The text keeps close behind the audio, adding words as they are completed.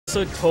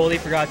So totally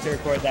forgot to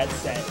record that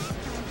set.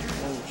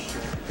 Oh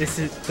shit. This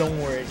is,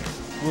 don't worry.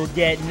 We'll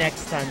get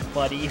next time,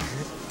 buddy.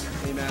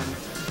 Hey man,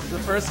 the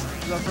first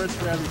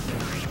for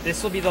everything.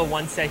 This will be the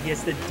one set he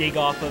has to dig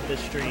off of the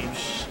stream.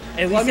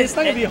 At Well, I mean, it's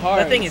not gonna be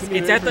hard. The thing is,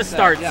 it's at the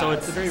start, yeah, so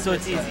it's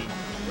easy.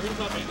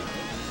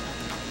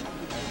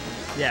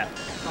 Yeah.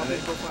 Top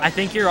I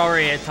think you're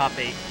already at top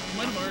 8.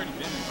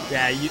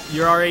 Yeah,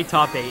 you're already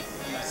top 8.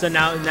 So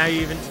now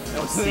you even.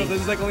 No, this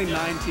is like only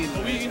 19.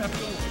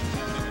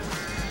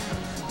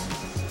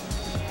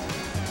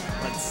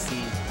 Let's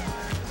see.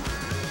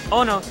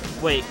 Oh no,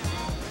 wait.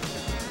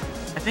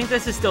 I think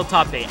this is still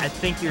top 8. I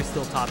think you're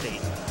still top 8.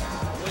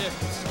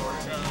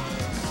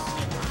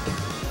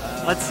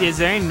 Let's see, is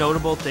there any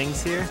notable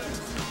things here?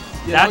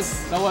 Yeah,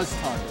 that was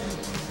top 8.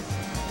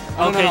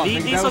 Okay,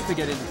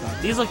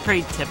 these look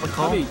pretty typical.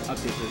 Probably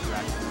update this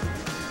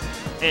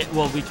actually.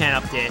 Well, we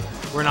can't update.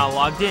 We're not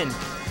logged in.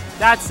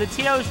 That's the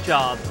TO's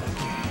job.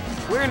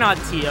 We're not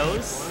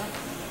TOs.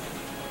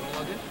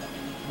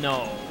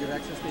 No. You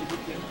have access to the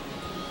game?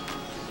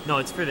 No,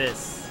 it's for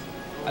this.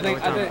 I think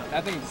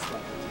it's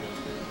stuff.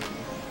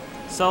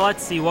 So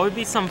let's see, what would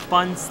be some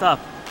fun stuff?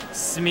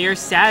 Smear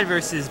Sad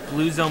versus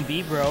Blue Zone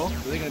B, bro. Are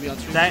they gonna be on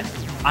stream? That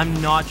I'm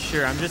not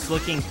sure. I'm just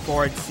looking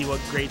forward to see what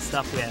great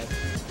stuff we have.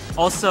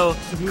 Also,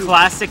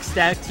 classic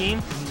stack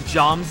team,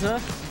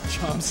 Jamza.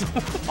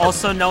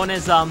 Also known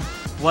as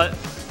what?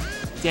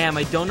 Damn,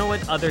 I don't know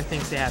what other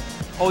things they have.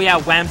 Oh yeah,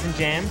 Whams and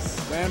Jams.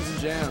 Whams and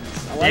Jams.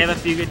 They have a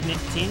few good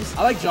teams.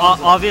 I like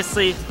Jamza.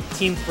 Obviously,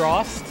 Team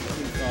Frost.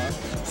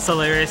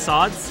 Sylarius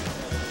odds.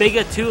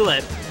 Figa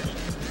Tulip.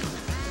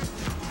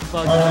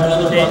 Well,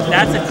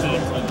 that's a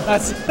team.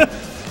 That's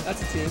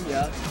a team,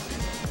 yeah.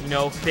 You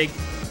know,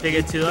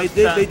 Figa Tulip.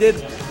 They did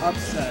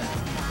upset.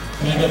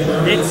 I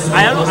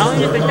don't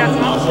even think that's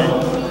an upset.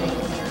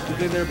 You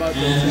think they're about to?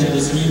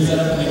 This means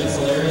that against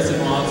Sylarius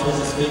and Mods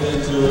versus Figa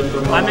and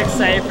Tulip. I'm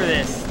excited for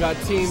this. Got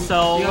team.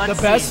 So you got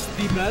let's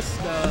the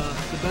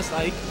best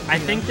Ike. I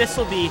think this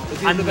will be.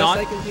 I'm the not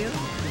best Ike in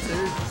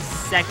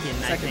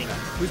second. I think.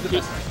 Who's the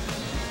best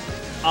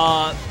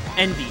Ike?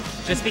 Envy,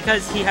 just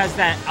because he has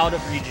that out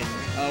of region.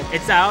 Okay.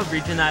 It's out of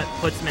region that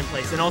puts him in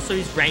place, and also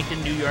he's ranked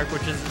in New York,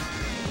 which is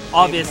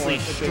obviously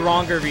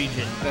stronger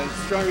region.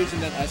 Stronger region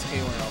than SK or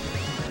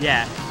Alberta.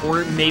 Yeah,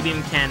 or maybe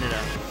in Canada.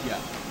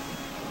 Yeah.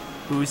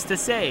 Who's to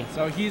say?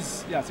 So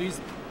he's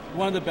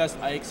one of the best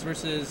Ikes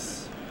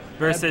versus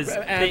and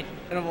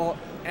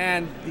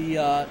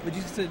the would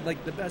you say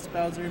like the best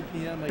Bowser in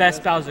PM?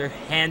 Best Bowser,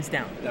 hands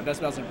down. Yeah,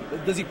 best Bowser.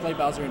 Does he play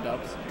Bowser in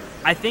dubs?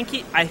 I think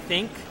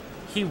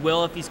he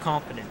will if he's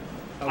confident.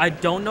 Okay. I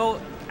don't know.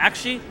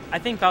 Actually, I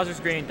think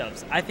Bowser's great in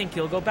dubs. I think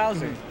he'll go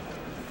Bowser.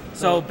 Mm-hmm.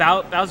 So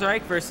Bowser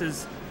Ike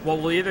versus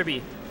what will either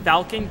be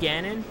Falcon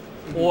Ganon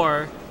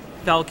or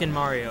Falcon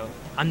Mario.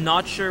 I'm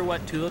not sure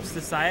what Tulip's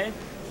decided.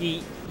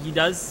 He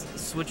does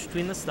switch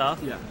between the stuff.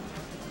 Yeah.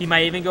 He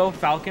might even go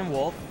Falcon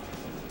Wolf.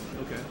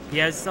 Okay. He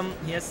has some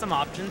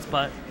options,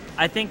 but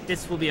I think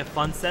this will be a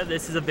fun set.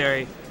 This is a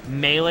very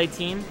melee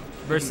team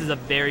versus a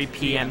very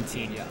PM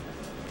team. Yeah.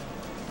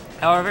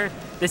 However,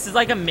 this is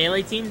like a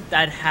melee team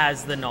that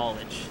has the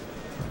knowledge.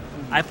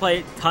 I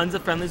play tons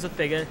of friendlies with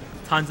Figa,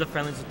 tons of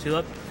friendlies with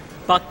Tulip.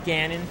 Fuck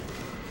Ganon.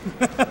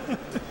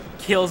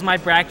 Kills my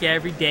bracket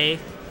every day.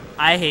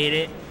 I hate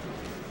it.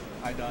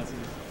 I doesn't.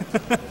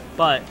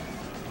 But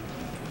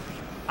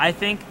I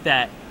think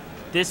that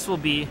this will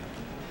be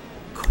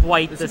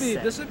quite the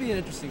set. This would be an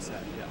interesting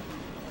set, yeah.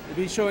 It'd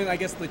be showing, I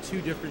guess, the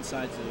two different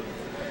sides of,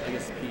 I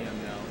guess, PM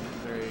now.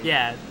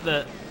 Yeah,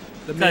 the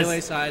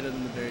melee side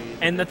and the very...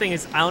 And the thing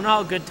is, I don't know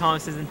how good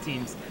Thomas is in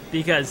teams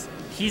because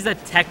he's a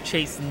tech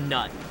chase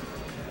nut.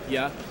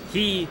 Yeah?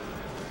 He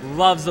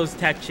loves those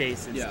tech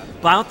chases. Yeah.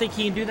 But I don't think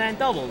he can do that in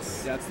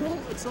doubles. Yeah, it's a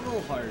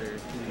little harder to do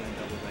that in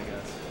doubles, I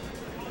guess.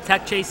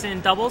 Tech chasing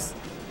in doubles?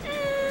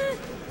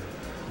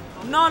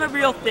 Not a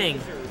real thing.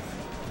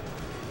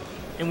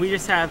 And we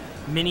just have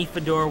mini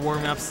Fedora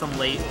warming up some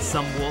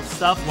Wolf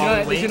stuff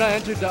while we wait. Did you not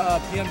enter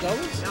PM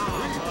doubles? No. I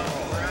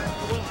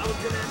was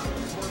going to enter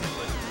Corbin,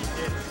 but he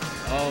did.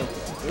 Oh,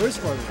 where's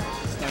Corbin?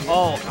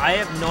 Oh, I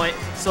have no idea.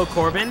 So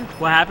Corbin,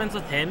 what happens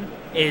with him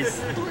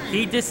is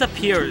he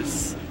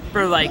disappears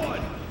for like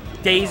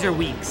days or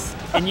weeks,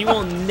 and you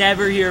will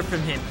never hear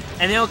from him.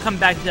 And then he'll come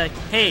back and be like,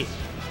 hey,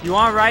 you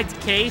want to ride to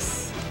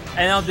Case?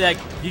 And they'll be like,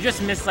 you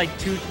just missed like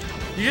you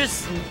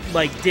just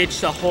like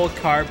ditched the whole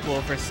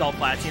carpool for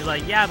Sulflash. He's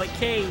like, yeah, but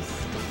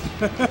Case.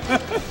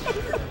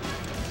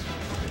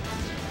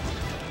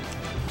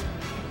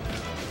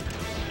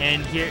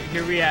 And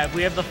here we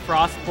have the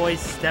Frost Boys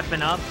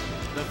stepping up.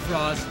 The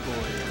Frost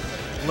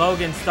Boys.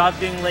 Logan, stop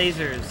doing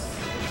lasers.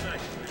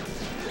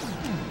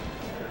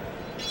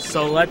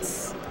 So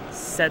let's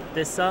set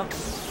this up.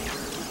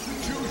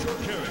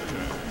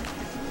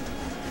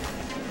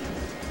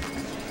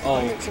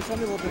 Oh. So tell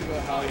me a little bit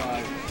about how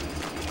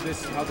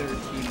their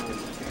team was.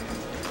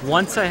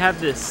 Once I have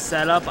this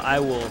set up, I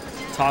will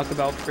talk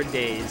about for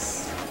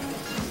days.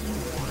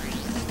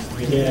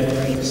 We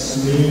get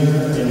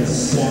Smear and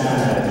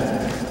Sad.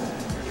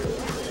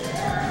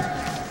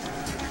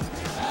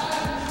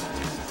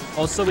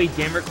 Also, we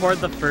didn't record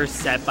the first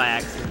set by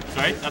accident.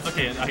 Alright, that's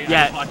okay.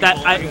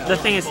 The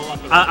thing is,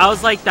 I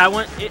was like, that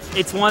one,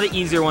 it's one of the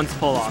easier ones to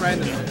pull off. Right in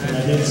the middle.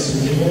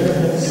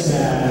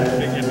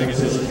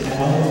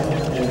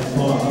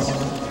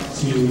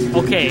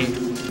 Okay,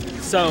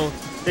 so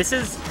this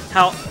is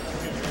how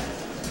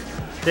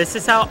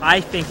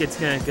I think it's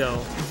gonna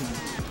go.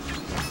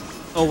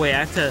 Oh wait,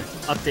 I have to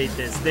update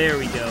this. There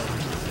we go.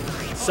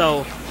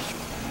 So,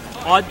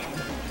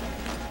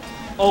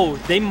 oh,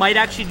 they might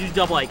actually do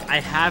double Ike.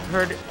 I have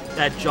heard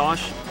that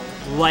Josh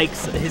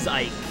likes his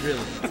Ike.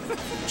 Really?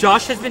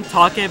 Josh has been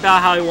talking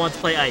about how he wants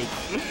to play Ike,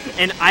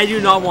 and I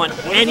do not want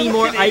any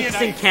more Ikes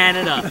in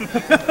Canada.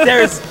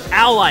 There's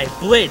Ally,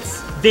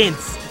 Blitz,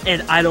 Vince,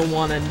 and I don't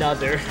want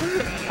another.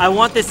 I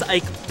want this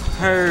Ike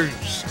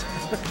purged.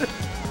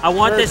 I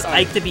want this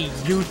Ike to be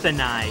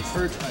euthanized.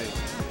 Purge Ike.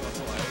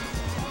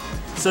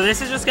 So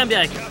this is just gonna be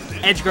like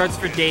edge guards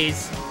for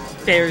days,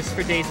 fairs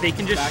for days. They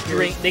can just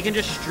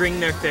string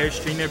their fairs,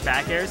 string their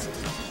back airs.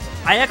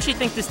 I actually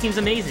think this team's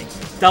amazing.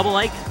 Double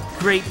Ike,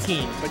 great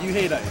team. But you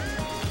hate Ike.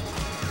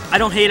 I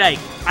don't hate Ike.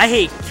 I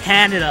hate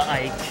Canada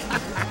Ike.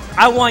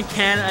 I want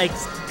Canada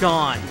Ike's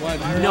gone.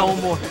 No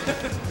more.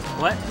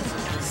 What?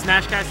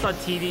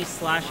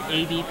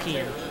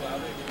 Smashcast.tv/AVPN.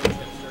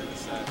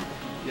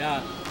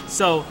 Yeah.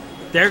 So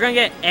they're gonna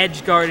get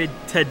edge guarded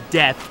to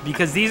death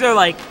because these are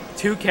like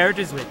two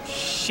characters with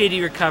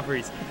shitty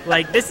recoveries.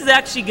 Like, this is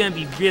actually gonna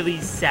be really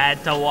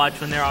sad to watch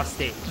when they're off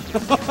stage.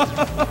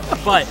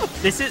 But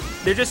this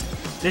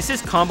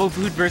is combo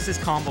food versus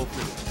combo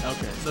food.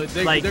 Okay. So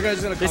they're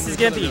just gonna this is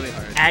gonna be really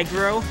hard.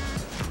 aggro.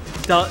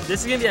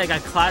 This is gonna be like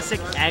a classic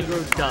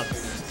aggro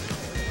dubs.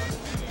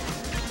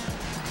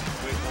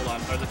 Wait, hold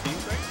on. Are the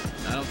teams right?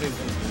 I don't think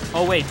so.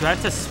 Oh wait, do I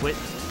have to switch?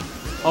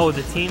 Oh,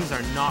 the teams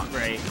are not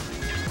right.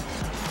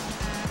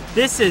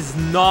 This is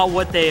not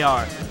what they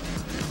are.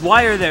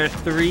 Why are there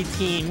 3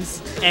 teams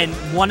and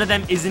one of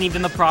them isn't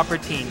even the proper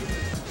team?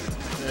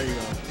 There you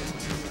go.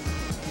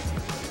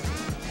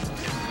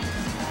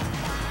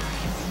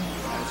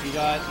 Alright, so you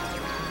got the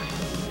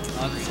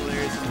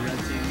Sylarius on the red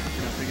team.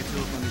 You got Figa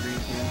Tulip on the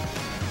green team.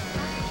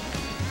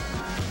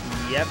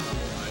 Yep.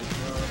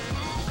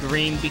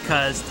 Green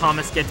because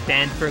Thomas gets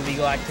banned for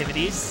illegal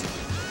activities.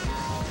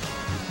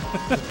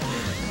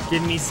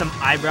 Give me some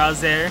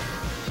eyebrows there.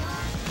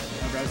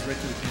 Eyebrows right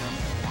to the cam.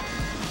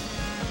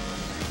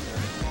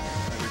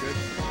 We're good? I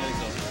think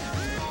so.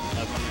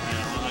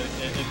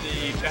 If the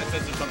chat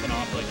says there's something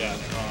off like that,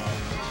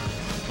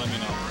 let me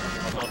know.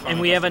 I'll try And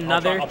my we have best.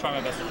 another. I'll try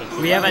my best to fix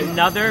it. We have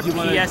another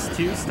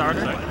PS2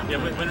 starter. Yeah,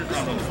 winner's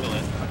round one is still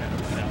in.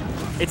 Yeah.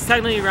 It's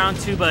technically round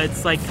 2, but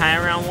it's like kind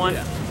of round 1.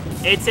 Yeah.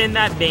 It's in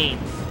that vein.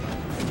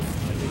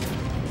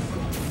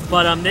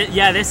 But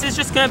yeah, this is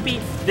just gonna be.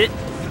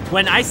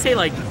 When I say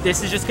like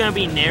this is just gonna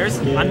be Nares,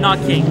 I'm not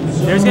kidding.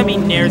 There's gonna be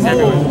Nares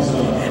everywhere,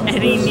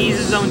 and he needs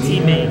his own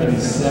teammate.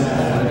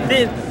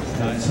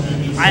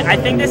 I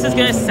think this is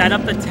gonna set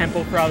up the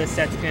tempo for how the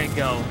set's gonna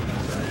go.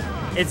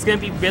 It's gonna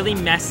be really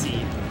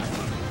messy.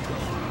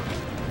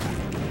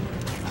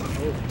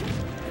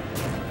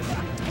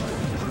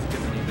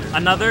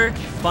 Another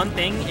fun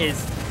thing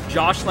is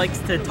Josh likes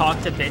to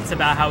talk to Vince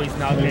about how he's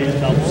not good at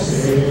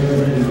doubles.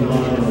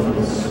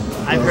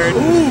 I've heard.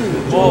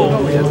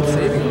 Oh, he has a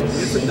saving. He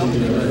has a double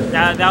knee.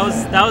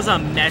 That was a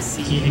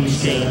messy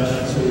exchange.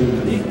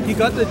 He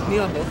got the knee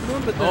on both of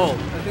them, but then I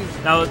think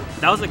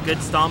that was a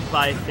good stomp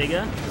by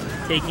Figa,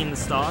 taking the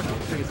stock. I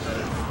think it's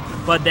better.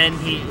 But then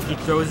he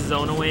throws his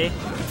own away.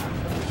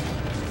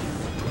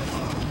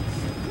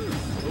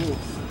 Ooh.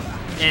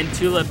 And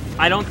Tulip,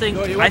 I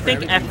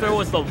think F throw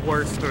was the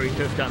worst throw he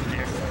could have done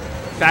there.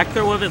 Back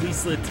throw would have at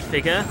least let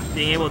Figa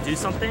being able to do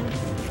something.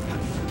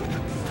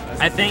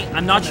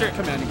 I'm not sure.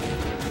 Commanding.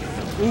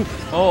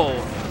 Oh,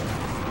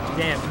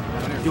 damn.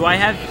 Do I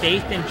have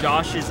faith in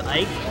Josh's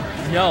Ike?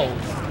 No.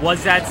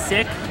 Was that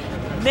sick?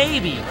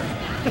 Maybe.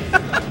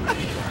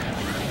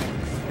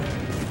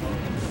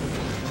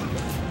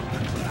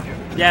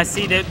 Yeah,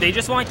 see, they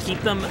just want to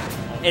keep them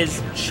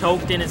as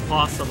choked in as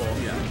possible.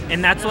 Yeah.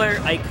 And that's where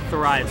Ike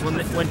thrives,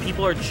 when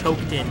people are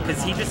choked in,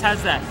 because he just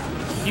has that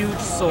huge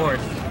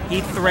sword.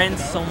 He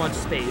threatens so much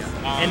space.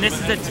 And this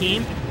is a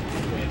team,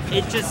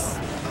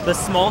 the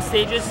small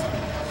stages,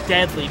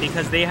 deadly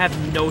because they have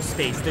no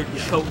space. They're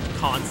choked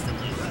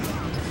constantly.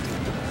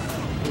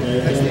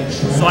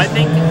 So I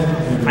think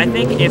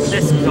if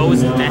this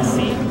goes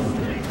messy,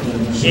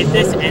 if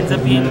this ends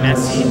up being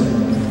messy,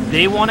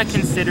 they want to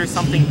consider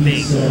something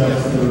big.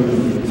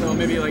 So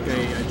maybe like a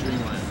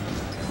Dreamland.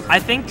 I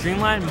think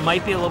Dreamland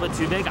might be a little bit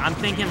too big. I'm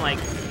thinking like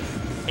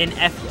an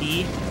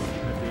FD,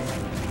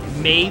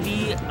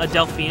 maybe a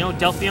Delfino.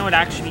 Delfino would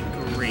actually be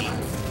great.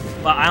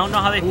 But I don't know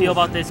how they feel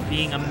about this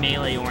being a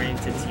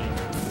melee-oriented team.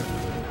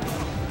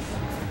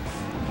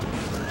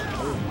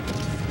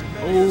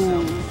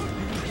 Oh.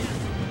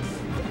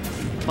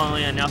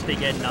 Funnily enough, they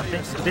get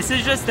nothing. This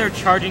is just they're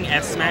charging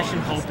F smash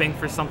and hoping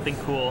for something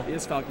cool. He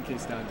has Falcon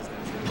Case down.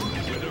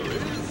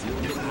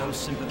 Just no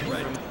sympathy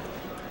from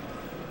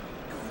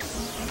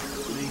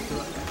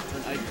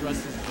I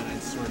trust his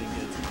blind sorting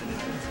it.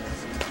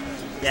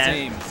 Yeah.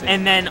 Same.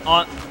 And then Looks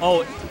like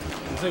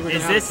we're is gonna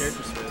have a this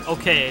character switch.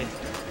 okay?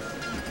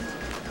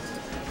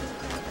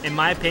 In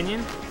my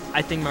opinion,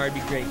 I think Mario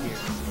would be great here.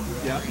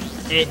 Yeah.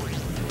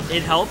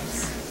 It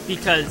helps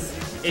because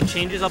it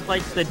changes up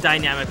like the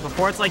dynamic.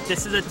 Before it's like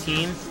this is a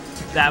team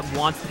that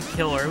wants to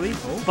kill early,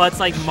 but it's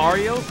like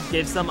Mario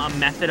gives them a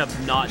method of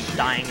not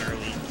dying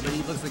early. But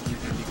he looks like he's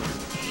gonna be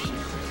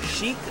going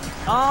Sheik,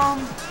 how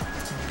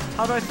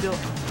do I feel?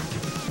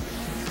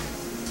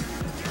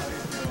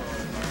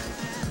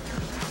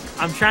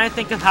 I'm trying to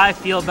think of how I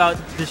feel about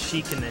the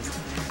Sheik in this.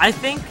 I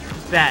think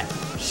that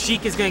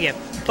Sheik is gonna get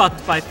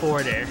fucked by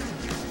forward air.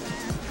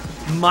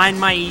 Mind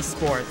my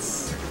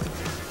esports. So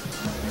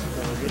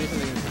what do you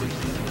think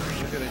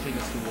they're gonna take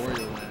us to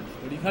Wario Land?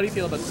 How do you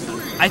feel about this?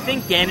 I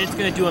think Ganon's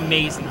gonna do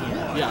amazing here.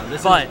 Yeah,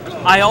 this But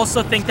I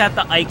also think that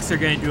the Ikes are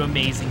gonna do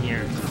amazing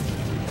here.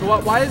 So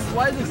why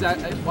exactly is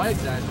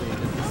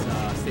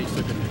this stage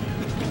so good?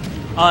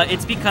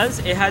 It's because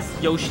it has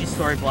Yoshi's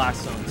Story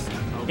Blast Zones.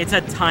 It's a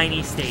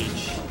tiny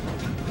stage.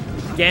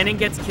 Ganon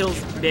gets kills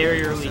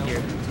very early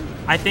here.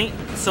 I think,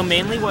 so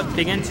mainly what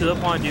Figa and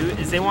Tulip want to do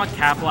is they want to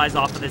capitalize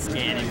off of this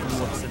Ganon from the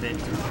looks of it.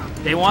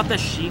 They want the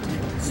Sheik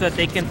so that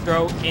they can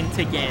throw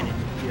into Ganon.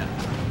 Yeah.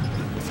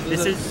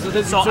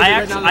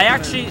 I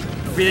actually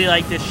really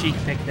like this Sheik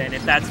pick then,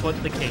 if that's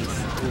what the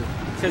case.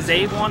 Because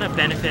they want to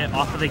benefit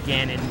off of the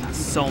Ganon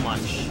so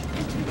much.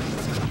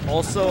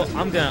 Also,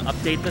 I'm going to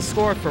update the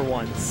score for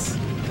once.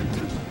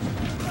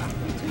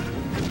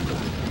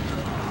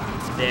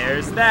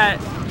 There's that.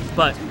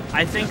 But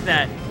I think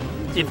that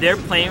if they're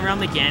playing around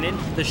the Ganon,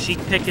 the Sheik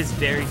pick is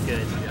very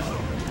good.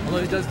 Although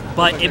it does,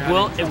 But it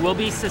will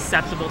be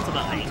susceptible to the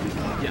Ike.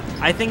 Yeah.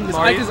 I think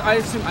Mario. I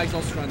assume Ike's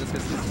also strong this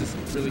because he's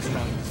just really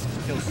strong.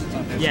 Kills.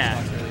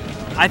 Yeah.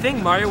 I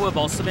think Mario would have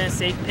also been a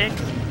safe pick.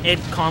 It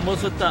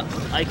combos with the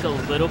Ike a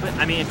little bit.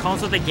 I mean, it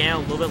combos with the Ganon a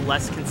little bit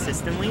less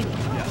consistently,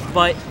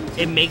 but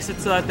it makes it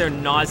so that they're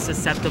not as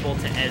susceptible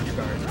to edge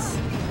guards.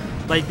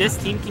 Like this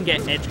team can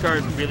get edge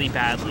guard really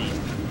badly.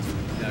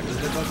 Yeah, because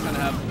they both kind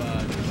of have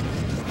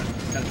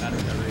kind of bad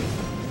recovery.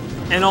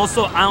 And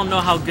also, I don't know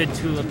how good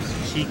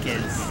Tulip's Sheik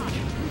is.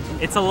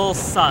 It's a little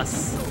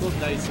sus. A little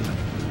dicey.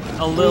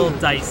 A little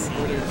dicey.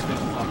 Or they're just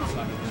finishing off the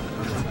socket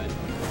on the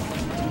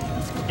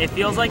side. It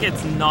feels like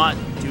it's not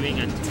doing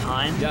a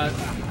ton. Yeah,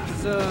 it's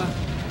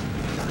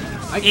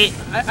I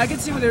can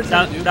see what they're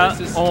trying to do. But it's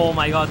just, oh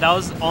my god, that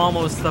was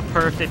almost the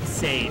perfect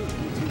save.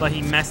 But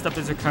he messed up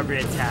his recovery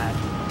a tad.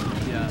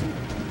 yeah.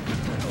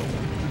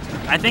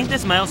 I think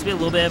this might also be a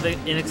little bit of an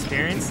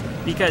inexperience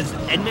because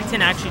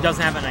Edmonton actually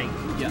doesn't have an Ike.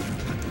 Yeah.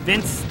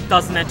 Vince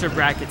doesn't enter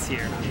brackets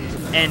here.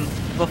 And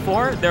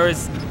before, there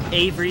was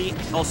Avery,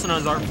 also known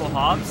as Artful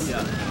Hobbs.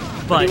 Yeah.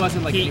 But he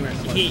wasn't like anywhere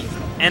close.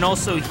 And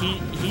also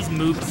he's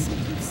moved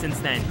since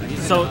then.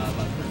 He's So in,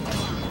 right?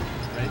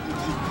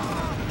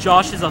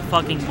 Josh is a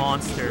fucking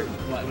monster.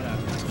 What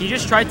happened? He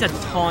just tried to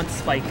taunt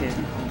Spike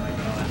him.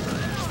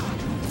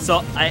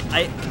 So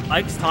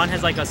Ike's taunt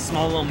has like a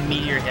small little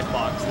meteor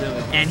hitbox,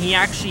 Really? and he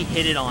actually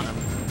hit it on him.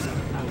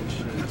 Ouch.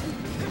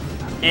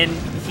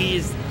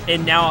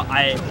 And now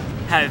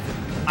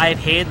I've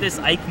hated this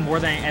Ike more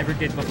than I ever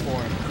did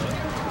before.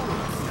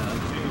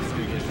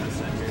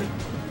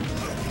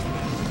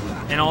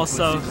 And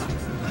also,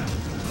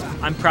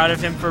 I'm proud of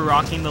him for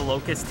rocking the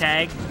Locust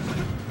tag.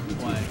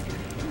 Why?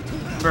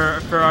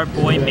 For our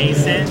boy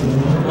Mason,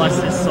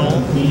 bless his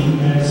soul.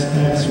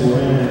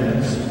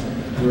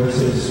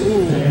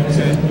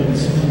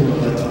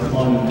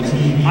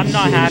 I'm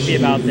not happy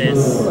about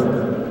this.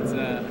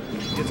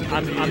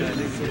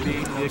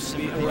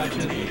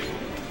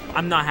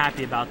 I'm not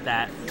happy about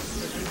that.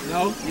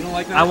 No, you don't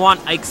like that? I want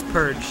Ike's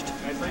purged.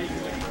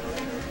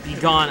 Be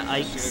gone,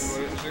 Ike's.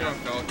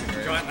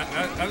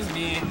 That was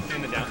me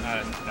in the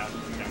downtown.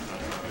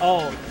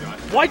 Oh,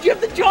 why'd you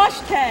have the Josh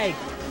tag?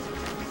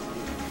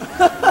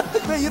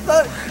 Wait, you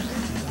thought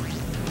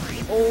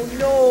Oh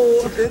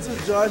no, Vince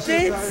was Josh?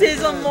 Vince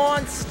is a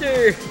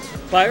monster.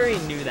 But I already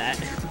knew that.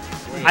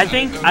 I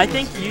think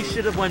you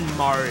should have won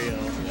Mario.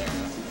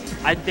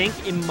 I think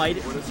it might.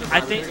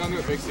 I think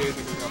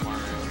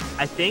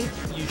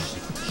you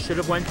should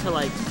have went to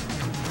like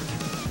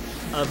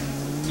a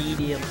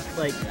medium,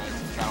 like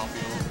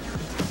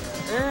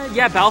Battlefield.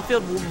 yeah,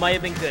 Battlefield might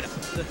have been good.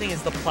 The thing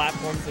is, the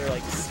platforms are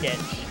like sketch.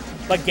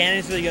 But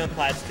Ganon's really good in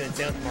Platstone,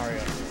 same with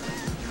Mario.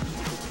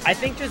 I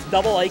think just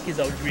Double Ike is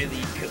a really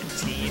good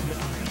team.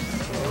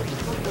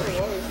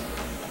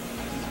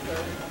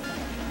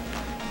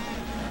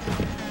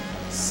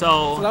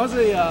 So So that was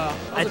a.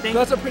 I think-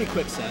 that's a pretty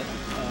quick set.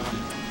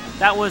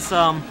 that was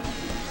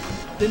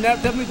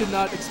Definitely did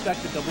not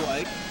expect a double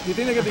Ike. Do you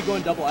think they're gonna be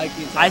going double Ike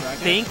the entire I bracket?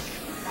 think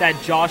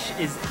that Josh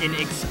is in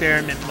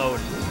experiment mode,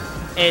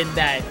 and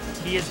that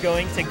he is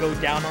going to go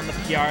down on the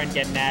PR and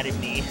get mad at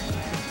me,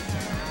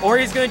 or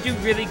he's going to do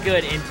really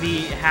good and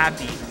be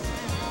happy.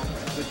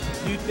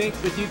 Do you think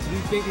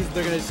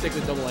they're gonna stick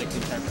with double Ike the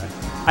entire bracket?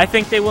 I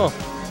think they will.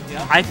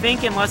 Yeah. I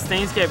think unless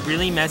things get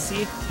really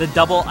messy, the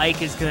double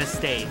Ike is going to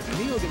stay. I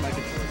think he'll get my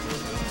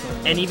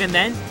controller. And even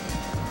then,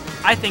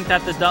 I think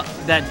that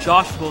that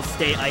Josh will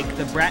stay Ike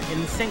the Brat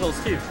in singles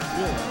too.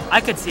 Really?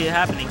 I could see it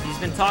happening. He's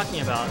been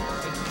talking about it.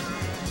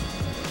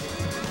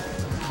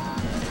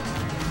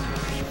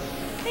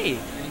 Hey.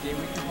 Any game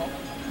we can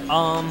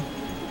call?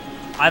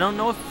 I don't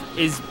know if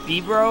is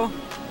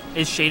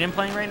Shaden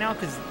playing right now?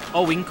 Cause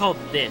we can call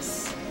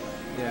this.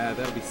 Yeah,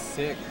 that'll be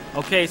sick.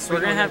 Okay, so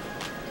we're gonna have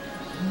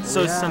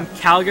yeah. some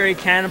Calgary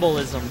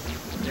cannibalism.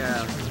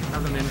 Yeah,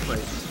 have them inflate.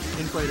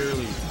 Inflate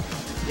early.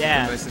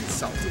 Yeah. Nice and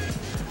salty.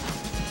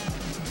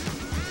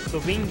 So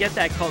if we can get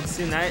that called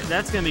soon,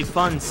 that's gonna be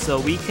fun. So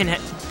we can.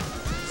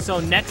 So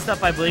next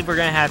up, I believe we're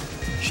gonna have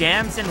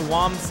Jams and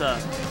Wamsa,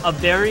 a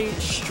very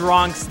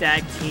strong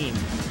stag team,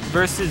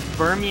 versus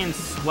Burmy and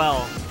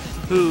Swell,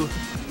 who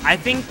I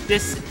think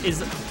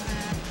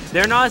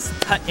they're not as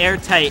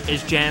airtight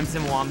as Jams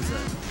and Wamsa.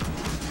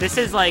 This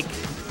is like,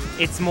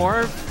 it's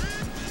more.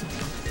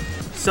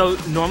 So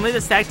normally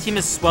the stag team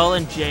is Swell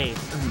and Jay,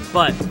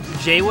 but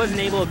Jay wasn't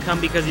able to come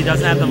because he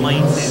doesn't have the money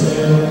to.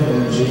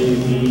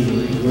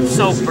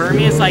 So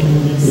Burmy is like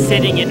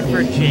sitting in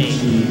for Jay.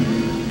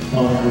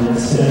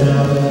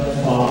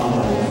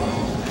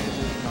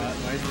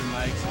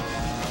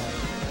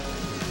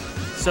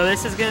 So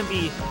this is gonna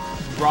be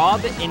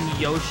Rob and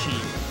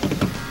Yoshi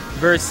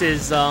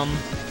versus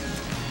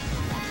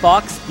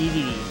Fox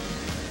DDD.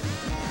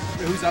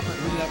 Who's up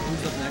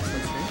next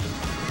on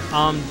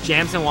screen?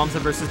 Jams and Wamsa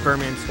versus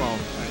Burmy and Swell.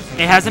 Right, so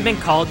It hasn't been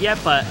called yet,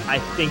 but I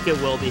think it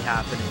will be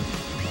happening.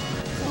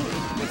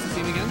 What's the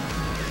team again?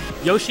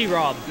 Yoshi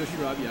Rob Yoshi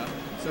Rob, yeah.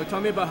 So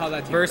tell me about how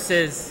that team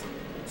versus.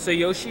 So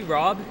Yoshi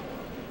Rob.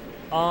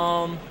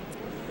 I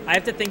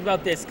have to think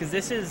about this because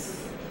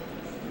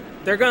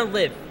they're gonna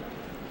live.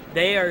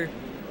 The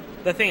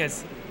thing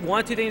is, one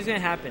of two things is gonna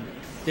happen.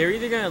 They're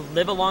either gonna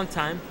live a long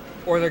time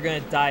or they're gonna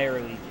die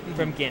early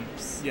from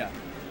gimps. Yeah.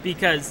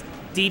 Because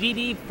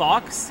DDD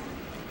Fox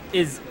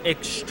is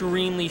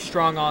extremely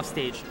strong off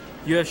stage.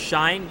 You have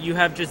Shine, you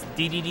have just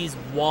DDD's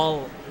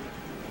wall,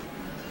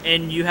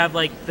 and you have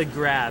like the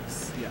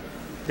grabs. Yeah.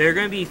 They're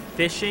gonna be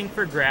fishing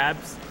for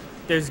grabs.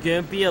 This is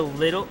gonna be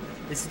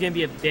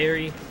a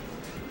very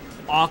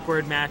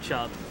awkward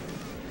matchup.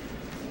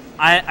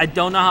 I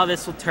don't know how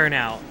this will turn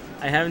out.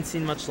 I haven't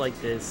seen much like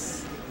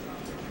this.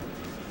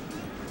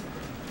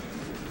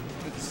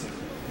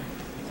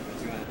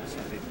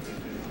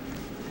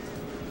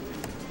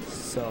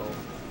 So,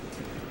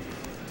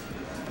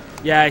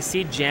 yeah, I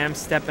see Jam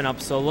stepping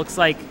up, so it looks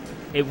like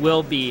it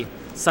will be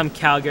some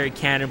Calgary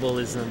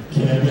cannibalism.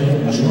 Yeah,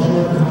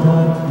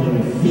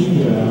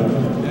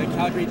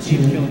 Calgary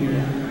team kill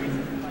here.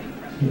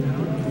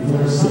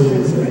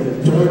 Versus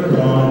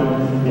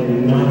Dorkon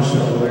and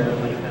Nacho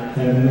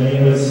have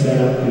made us set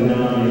up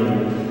 9.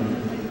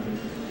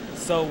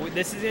 So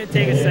this is going to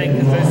take a second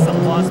because there's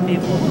some lost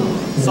people.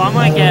 So I'm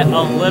going to get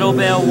a little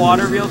bit of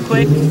water real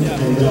quick.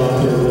 And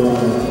Dr.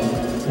 Ron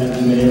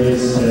have made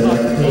us set up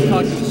 8.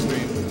 Talk to the stream.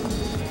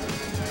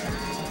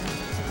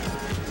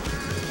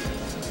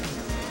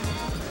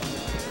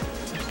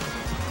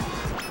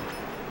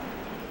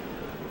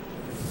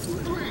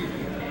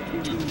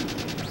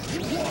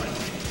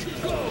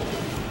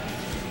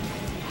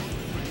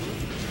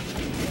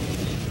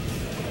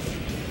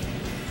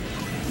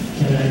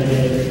 Can I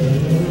get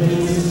Tulip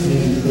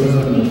and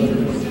Burmy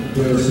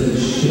versus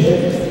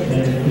Ship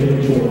and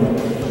Billboard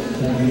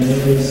have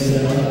made us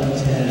set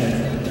up 10.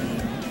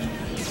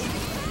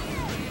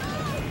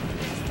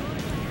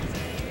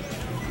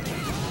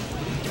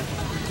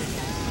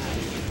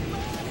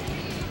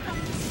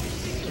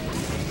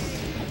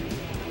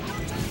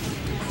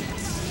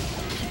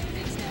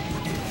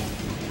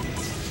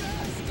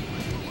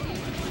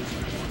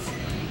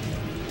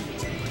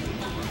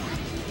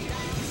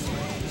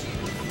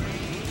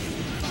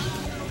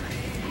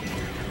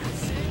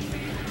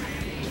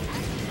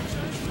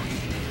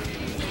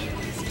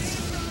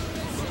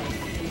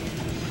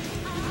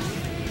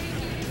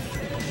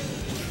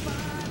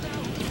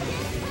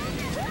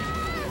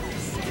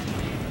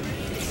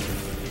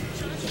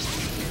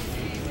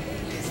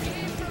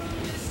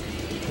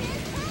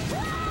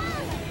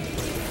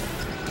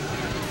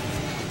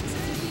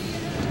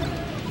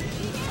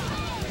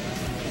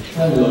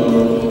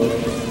 Hello.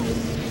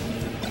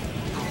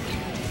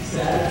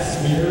 Sad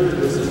Smear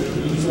versus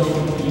Blue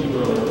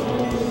Hero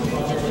on the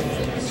Project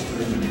M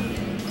stream.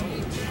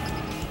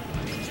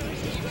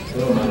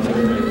 Oh my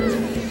goodness.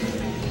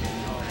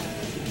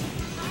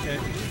 Okay.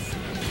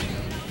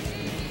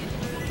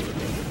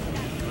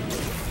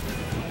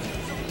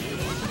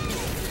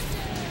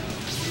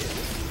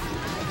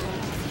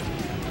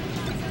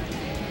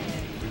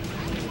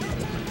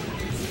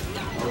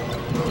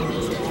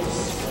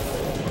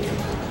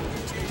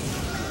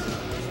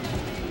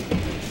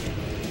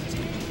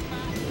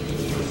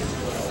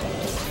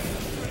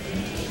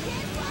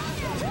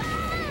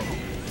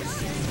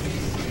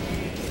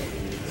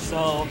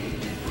 So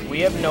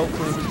we have no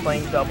clue who's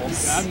playing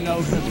doubles. I have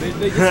no.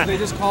 They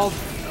just called.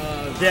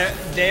 We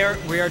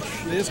are.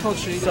 They just called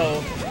Shade.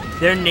 So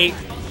they're Nate.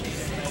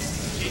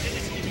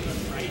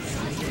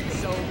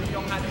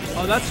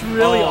 Oh, that's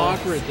really Oh.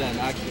 awkward then.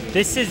 Actually.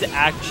 This is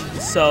actually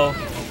so.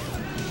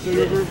 So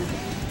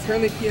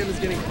currently PM is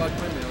getting fucked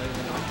by melee.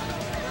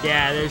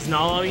 Yeah, there's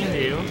not a lot we can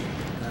do.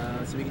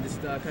 So we can just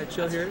kind of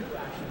chill here.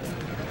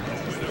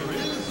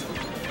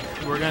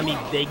 We're gonna be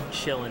big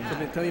chillin'.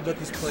 Tell me about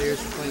these players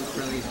playing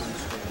friendlies on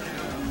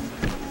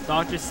stream.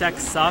 Dr.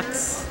 Sex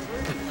sucks.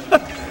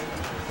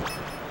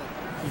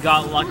 He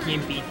got lucky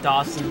and beat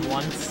Dawson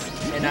once,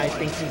 and I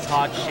think he's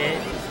hot shit.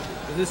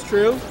 Is this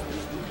true?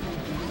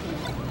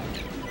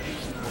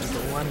 I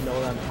don't want to know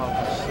that I'm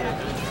talking shit.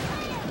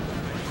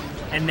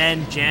 And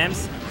then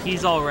Jams,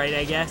 he's alright,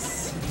 I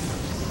guess.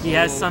 He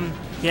has some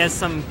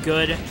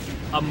good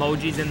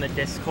emojis in the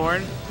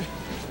Discord,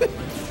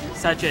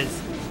 such as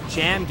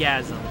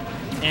Jamgasm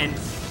and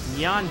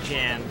Neon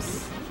Jams.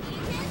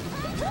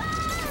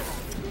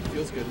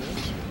 Feels good, man.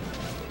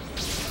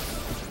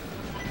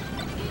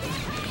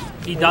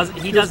 He does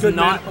good,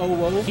 not man. Oh,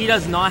 whoa. he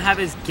does not have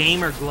his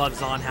gamer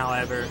gloves on,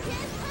 however.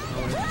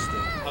 Oh, interesting.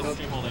 How's the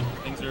stream holding?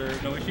 Things are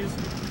no issues?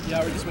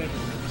 Yeah, we're just waiting.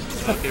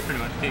 Okay, pretty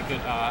much. Okay, good.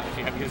 Have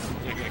you guys can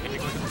you take a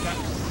look at the chat?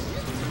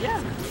 Yeah.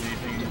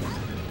 Anything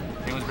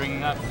anyone's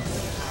bringing up?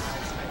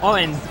 Oh,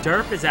 and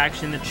Derp is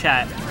actually in the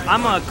chat.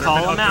 I'm gonna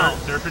call him out.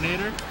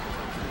 Derpinator?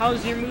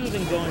 How's your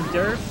moving going,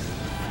 Derp?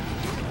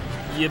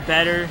 You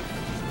better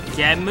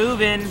get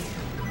moving.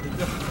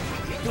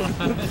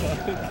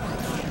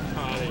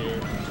 Out of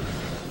here.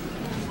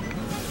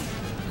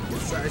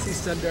 Sorry, I see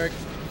Sundark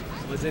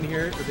was in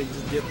here, but they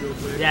just dipped real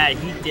quick. Yeah,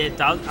 he did.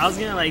 I was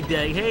gonna like be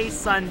like, hey,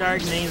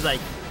 Sundark, and then he's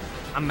like,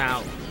 I'm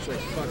out. It's like,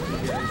 fuck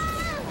you guys.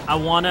 I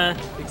wanna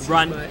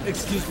run.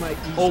 Excuse my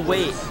Oh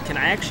wait, can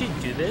I actually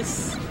do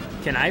this?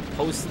 Can I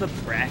post the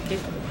bracket?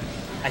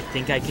 I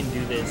think I can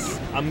do this.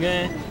 I'm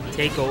gonna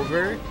take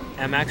over.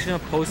 And I'm actually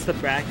gonna post the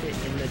bracket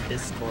in the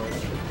Discord.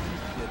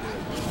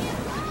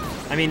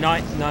 I mean, not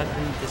in the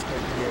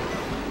Discord here.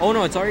 Oh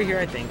no, it's already here,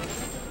 I think.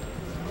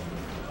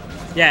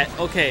 Yeah.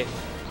 Okay.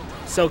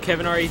 So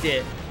Kevin already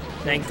did.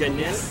 Thank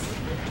goodness.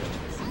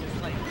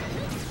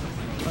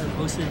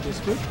 Posted in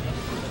Discord?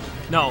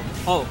 No.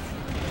 Oh,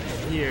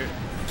 here.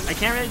 I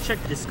can't really check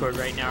Discord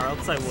right now, or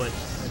else I would.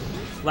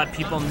 Let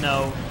people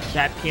know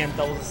that PM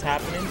doubles is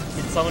happening.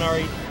 Did someone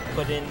already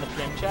put in the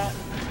PM chat?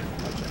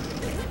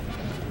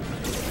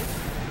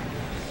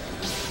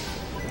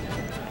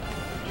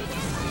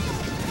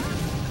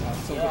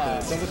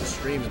 Some with the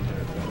stream in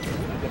there.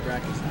 The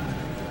brackets.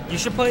 You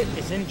should put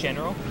it's in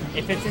general.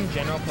 If it's in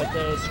general, put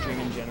the stream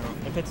in general.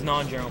 If it's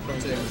non-general, put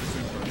it in general.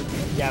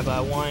 Yeah, but I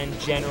want in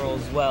general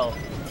as well.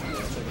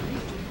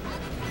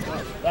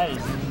 That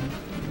is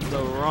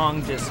the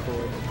wrong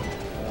Discord.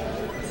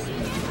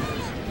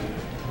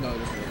 No,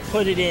 this one.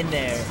 Put it in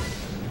there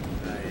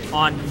Nice.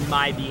 on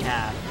my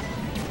behalf.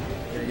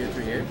 Can I get it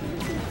through here?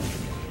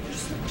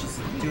 Just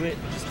do it.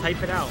 Just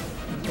type it out.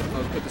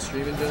 I'll put the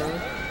stream in general.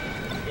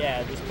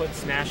 Yeah, just put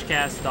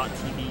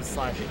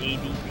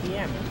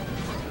smashcast.tv/abpm.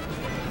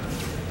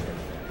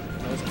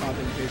 Now let's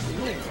copy and paste the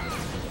link.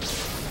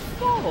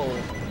 Whoa.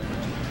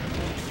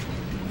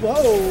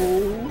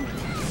 Whoa!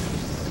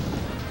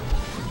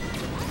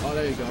 Oh,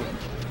 there you go.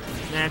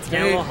 Nah, it's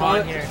getting a little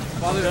hot here.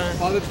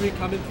 Father 3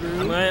 coming through.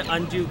 I'm gonna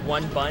undo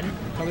one button.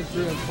 Coming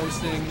through and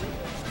posting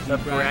The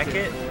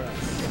bracket? for us.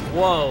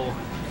 Whoa.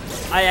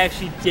 I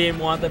actually didn't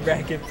want the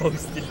bracket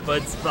posted,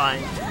 but it's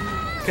fine.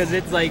 Because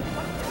it's like,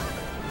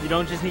 you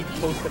don't just need to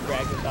post the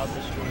bracket without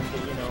the stream,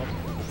 but you know.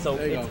 So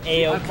There you it's go.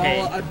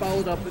 A-okay. I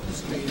followed up with the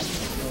stream.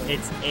 So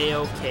It's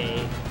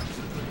A-okay.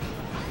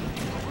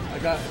 I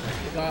got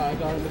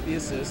him with the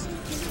assist.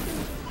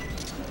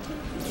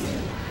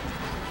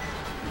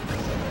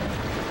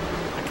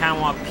 I kind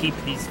of want to peep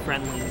these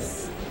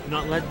friendlies.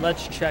 No,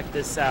 let's check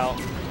this out.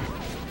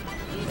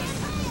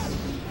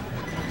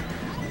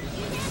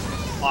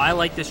 Oh, I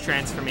like this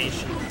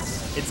transformation.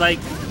 It's like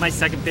my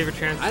second favorite I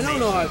transformation. don't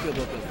know how I feel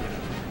about this yet.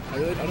 I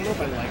don't know if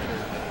I like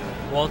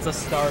it. Well, it's a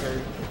starter,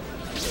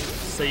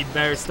 so you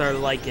better start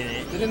liking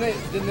it. Didn't they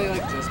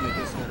like just make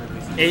this starter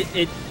recently?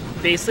 It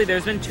basically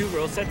there's been two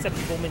rule sets that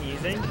people have been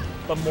using,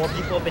 but more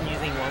people have been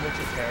using one, which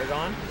is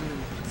Paragon.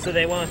 So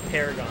they went with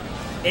Paragon.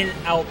 In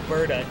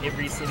Alberta, it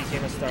recently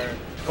became a starter,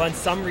 but in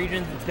some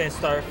regions, it's been a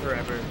starter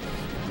forever.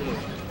 Really?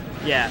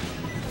 Yeah.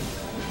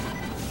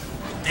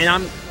 And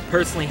I'm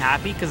personally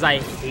happy because I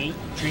hate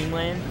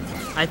Dreamland.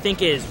 I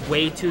think it is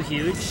way too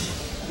huge.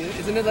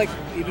 Isn't it like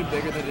even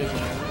bigger than it is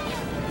now?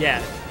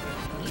 Yeah.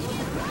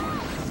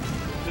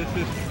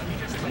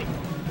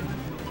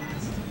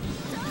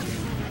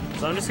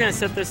 So I'm just gonna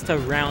set this to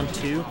round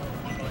 2.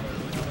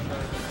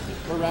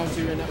 We're round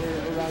 2 or not?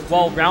 We're round 2.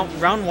 Well,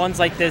 round one's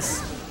like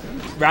this.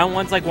 Round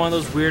one's like one of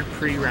those weird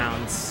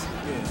pre-rounds.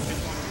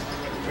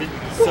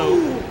 So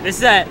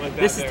this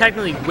is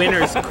technically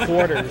winners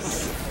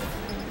quarters.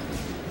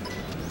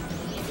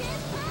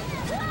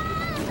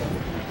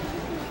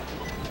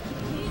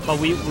 But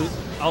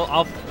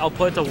I'll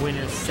put the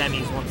winners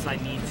semis once I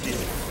need to.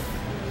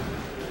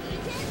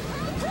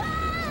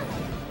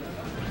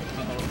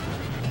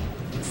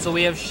 So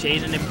we have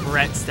Shaden and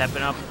Brett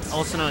stepping up,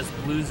 also known as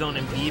Blue Zone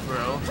and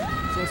Vibro. So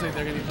it looks like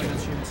they're gonna be playing on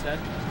stream instead.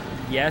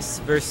 Yes,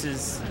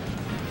 versus.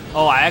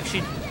 Oh, I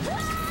actually.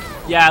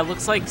 Yeah, it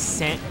looks like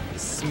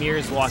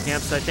smears walking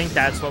up, so I think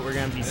that's what we're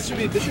gonna be This should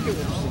seeing. be interesting.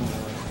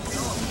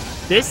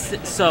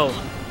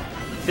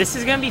 This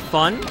is gonna be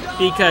fun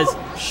because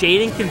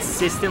Shaden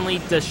consistently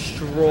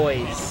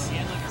destroys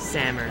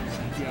Sammer.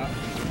 Yeah.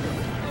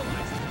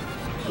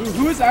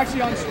 Who is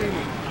actually on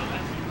streaming?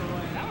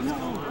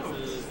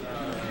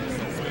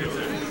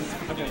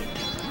 Okay.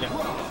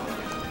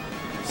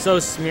 So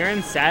Smear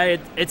and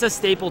Sad, it's a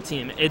staple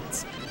team.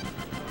 It's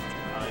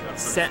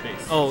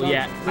oh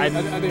yeah, Are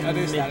they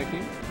a static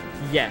team?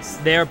 Yes,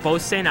 they are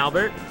both St.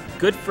 Albert,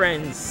 good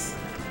friends.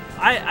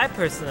 I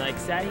personally like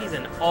Sad. He's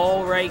an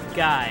all right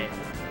guy.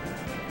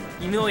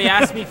 You know, he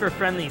asks me for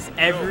friendlies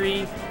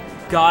every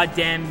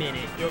goddamn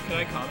minute. Yo, can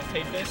I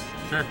commentate this?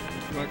 Sure.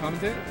 You want to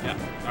commentate? Yeah.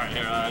 All right,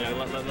 here.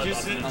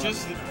 Just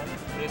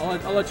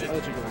I'll let you go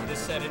on. this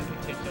set in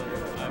particular,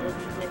 I'm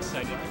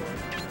excited for.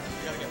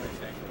 You gotta get my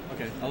thing.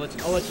 Okay, unless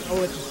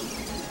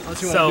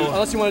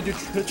you want to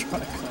do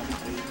try.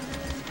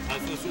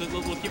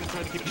 We'll keep it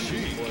trying to keep it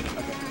shooting.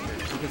 Okay.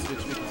 We can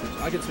switch.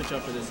 I can switch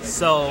up for this.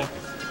 So,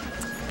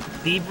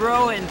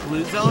 Libro and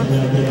Blue Zone,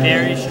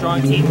 very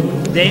strong team.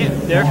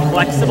 They're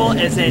flexible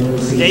as in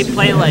they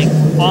play like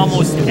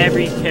almost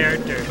every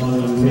character.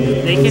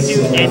 They can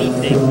do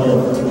anything.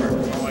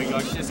 Oh my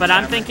gosh, this But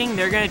I'm thinking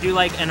they're gonna do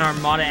like an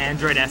Armada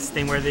Android-S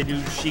thing where they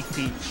do Sheik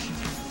Peach.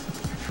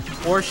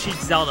 Or Sheik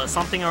Zelda,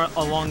 something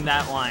along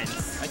that lines.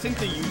 I think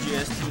the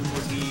UGS team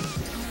would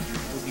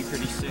be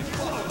pretty sick.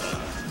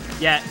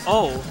 Yeah,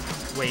 oh,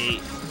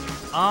 wait.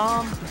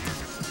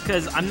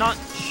 Because I'm not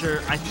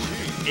sure.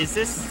 Is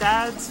this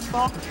Sad's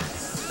Fox?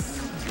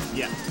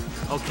 Yeah.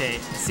 Okay,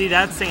 see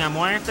that's the thing. I'm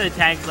wondering if the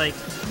tag's like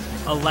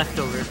a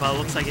leftover, but it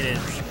looks like it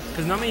is.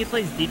 Because normally he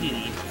plays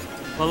DDD,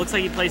 but it looks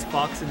like he plays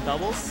Fox in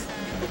doubles.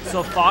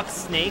 So Fox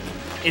Snake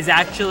is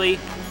actually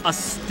a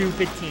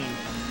stupid team.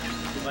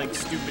 Like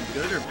stupid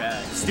good or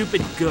bad?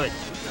 Stupid good.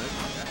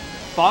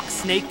 Fox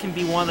Snake can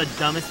be one of the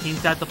dumbest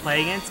teams to have to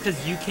play against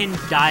because you can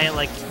die at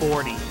like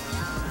 40.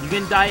 You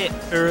can die at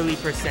early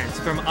percents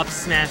from up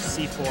smash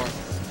C4.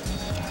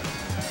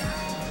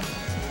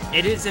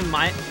 It is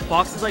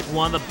Fox is like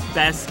one of the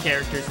best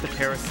characters to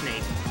pair with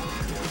Snake.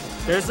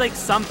 There's like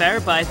some better,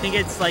 but I think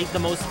it's like the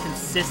most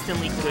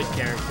consistently good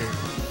character.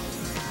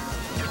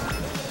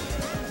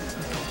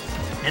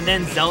 And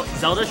then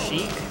Zelda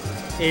Sheik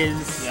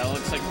is... Yeah, it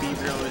looks like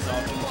Bebro is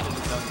off into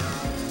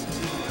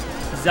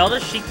Zelda. Zelda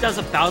Sheik does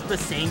about the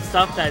same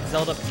stuff that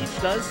Zelda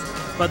Peach does,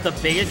 but the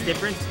biggest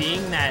difference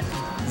being that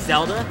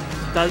Zelda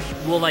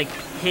will like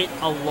hit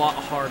a lot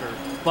harder,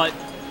 but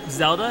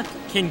Zelda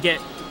can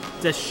get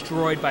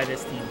destroyed by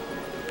this team.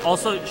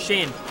 Also,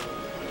 Shane,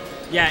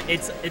 yeah,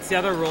 it's the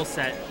other rule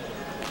set.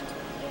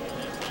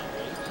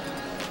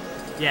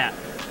 Yeah,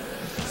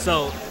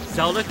 so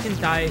Zelda can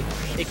die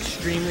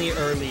extremely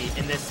early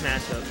in this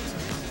matchup.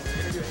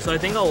 So I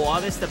think a lot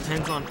of this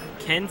depends on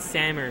can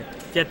Sammer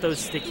get those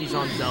stickies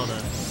on Zelda,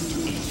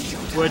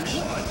 which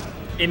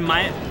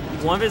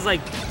one of his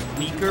like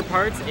weaker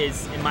parts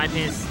is, in my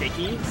opinion,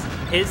 stickies.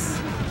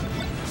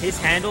 His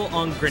handle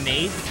on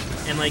grenades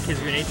and like his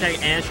grenade tag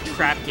and his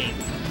trap game.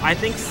 I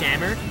think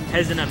Sammer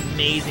has an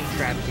amazing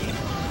trap game.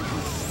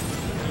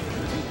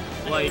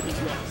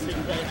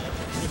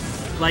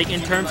 Like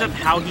in terms of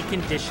how he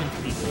conditions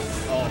people.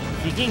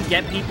 He can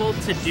get people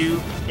to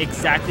do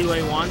exactly what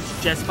he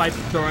wants just by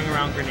throwing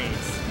around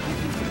grenades.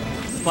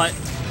 But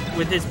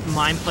with his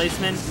mine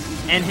placement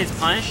and his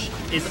punish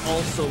is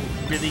also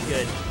really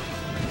good.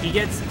 He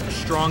gets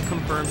strong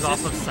confirms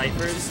off of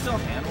ciphers. Is it still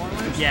hand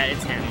warmers? Yeah,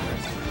 it's hand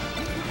warmers.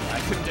 I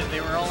couldn't. They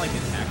were all like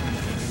attack.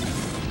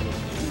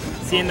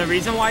 See, and the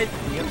reason why...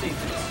 Can you update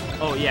this?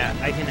 Oh yeah,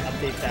 I can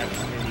update that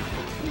community.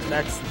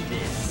 That's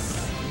this.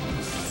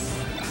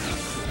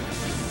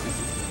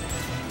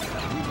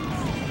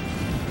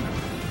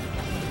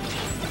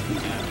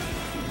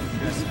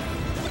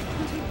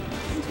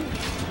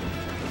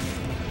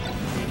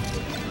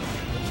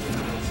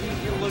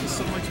 It looks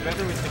so much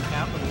better with the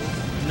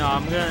capitals. No,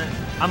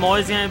 I'm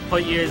always gonna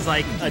put you as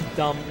like a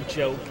dumb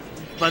joke,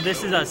 but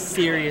this is a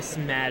serious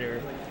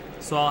matter.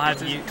 So I'll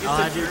have you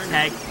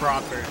tag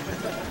proper.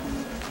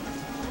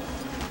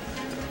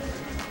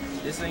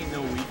 This ain't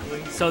no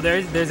weekly. So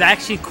there's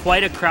actually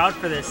quite a crowd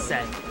for this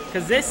set,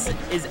 because this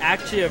is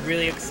actually a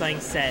really exciting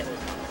set.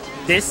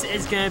 This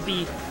is gonna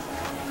be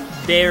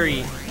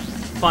very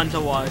fun to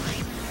watch.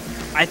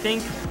 I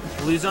think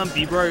Bluzo and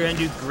Bieber are gonna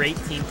do great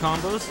team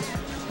combos,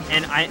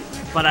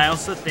 but I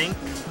also think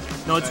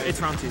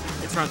it's round two.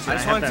 It's round two. I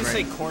just have wanted that to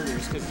right. say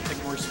quarters because it's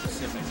like more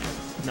specific.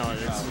 No,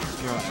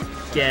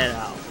 get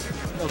out.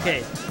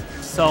 Okay,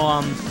 so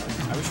I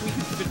wish we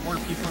could fit more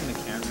people in the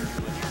camera.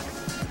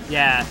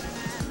 yeah,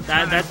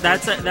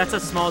 that's a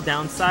small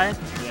downside.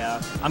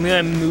 Yeah. I'm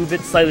gonna move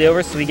it slightly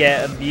over so we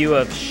get a view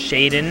of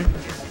Shaden.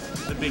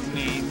 The big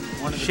name.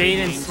 One of the big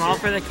Shaden, names small here.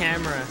 for the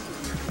camera.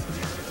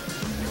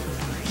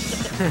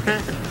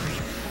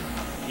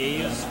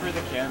 Gaze for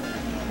the camera.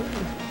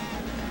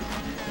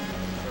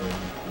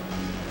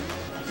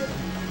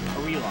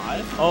 Are we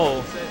live?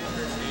 Oh,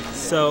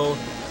 so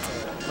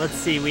let's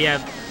see. We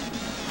have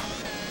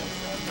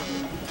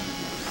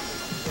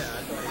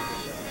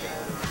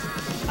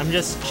I'm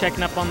just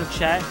checking up on the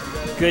chat.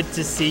 Good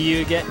to see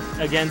you again,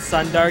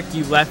 Sundark.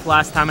 You left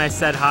last time I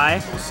said hi.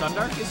 Oh,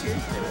 Sundark is here?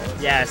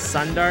 Yeah,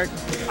 Sundark.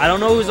 I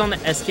don't know who's on the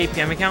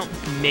SKPM account.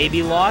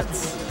 Maybe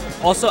Lots.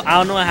 Also, I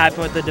don't know what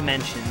happened with the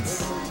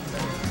dimensions.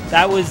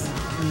 That was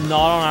not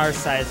on our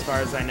side as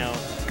far as I know.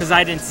 Because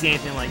I didn't see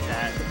anything like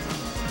that.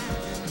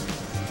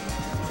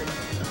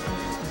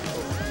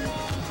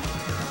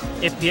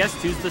 If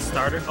PS2's the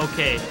starter,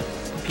 okay.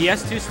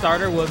 PS2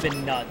 starter would have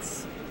been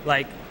nuts.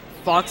 Like,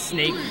 Fox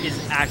Snake is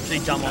actually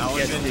dumb on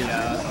PS2.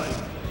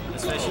 Yeah,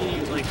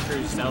 especially like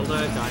for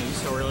Zelda dying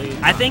so early.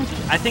 I think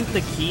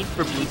the key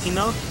for Blue Team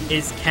though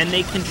is can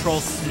they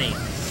control Snake?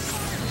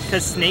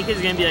 Because Snake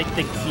is gonna be like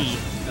the key.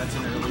 That's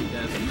an early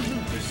death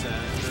for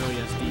Sad, early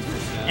SD for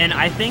Sad. And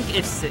I think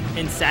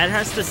and Sad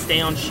has to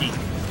stay on Sheik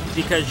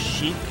because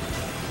Sheik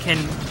can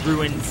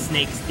ruin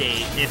Snake's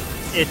day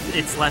if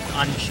it's left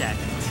unchecked.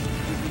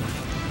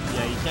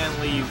 Yeah, you can't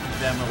leave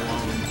them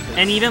alone.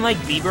 And even like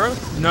Bibro,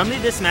 normally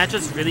this match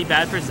is really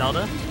bad for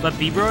Zelda, but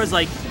Bibro is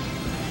like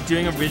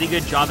doing a really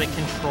good job at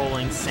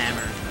controlling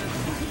Sammer.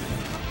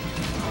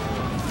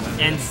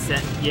 And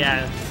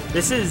yeah,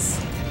 this is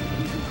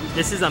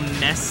a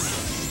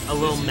mess, a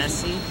little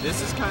messy.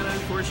 This is kind of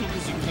unfortunate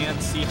because you can't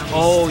see how many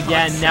Oh stocks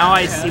yeah, now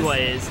I Sammer see has. what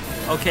it is.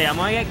 Okay, I'm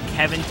gonna get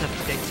Kevin to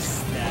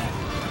fix that.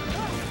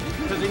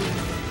 But then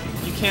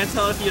you can't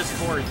tell if he has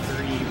 4 or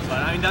 3, but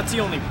I mean that's the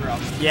only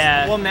problem.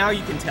 Yeah. Well, now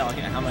you can tell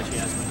how much he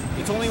has.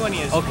 It's only when he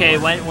has. Okay,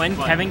 4, when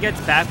but Kevin gets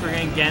back, we're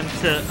gonna get him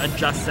to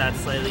adjust that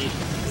slightly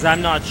because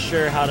I'm not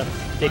sure how to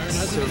fix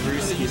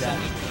Sylarius that.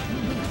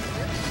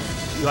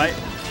 Do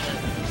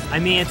I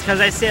mean, it's because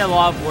I say a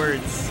lot of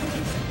words.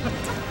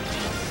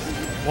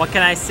 What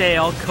can I say?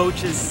 All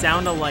coaches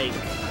sound alike.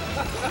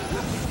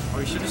 Oh,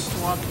 you should have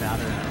swapped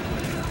batter out.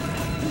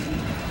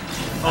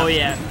 Oh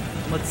yeah,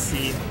 let's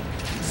see.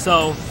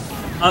 So,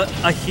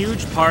 a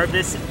huge part of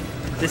this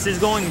is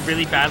going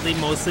really badly,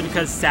 mostly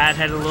because Sad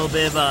had a little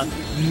bit of a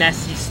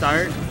messy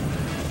start.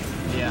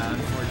 Yeah,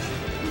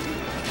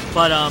 unfortunately.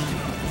 But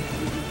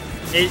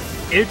it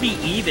would be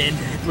even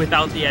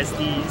without the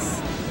SDs.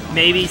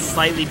 Maybe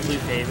slightly blue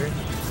favored.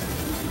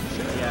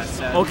 Yeah,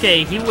 Sad.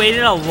 Okay, he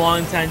waited a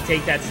long time to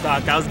take that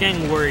stock. I was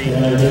getting worried. I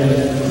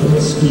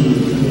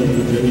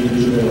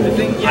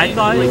think yeah, I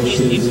thought- like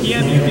in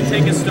PM you can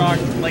take a stock,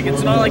 like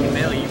it's not like a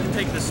melee, you can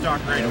take the stock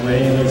right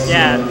away.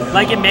 Yeah,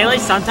 like in Melee,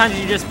 sometimes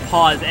you just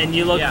pause and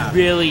you look Yeah.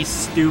 really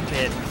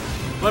stupid.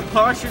 But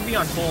pause should be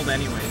on hold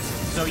anyways,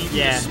 so you can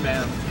Yeah. just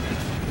spam.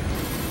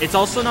 It's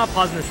also not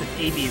pausing this, it's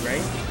AB,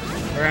 right?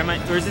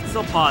 Or is it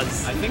still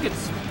pause? I think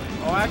it's,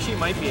 oh actually it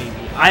might be AB.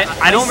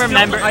 I don't still-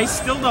 remember. I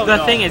still don't The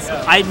know. thing is,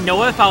 yeah. I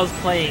know if I was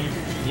playing.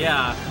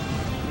 Yeah.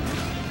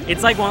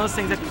 It's like one of those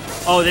things that,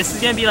 oh, this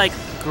is gonna be like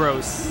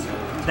gross.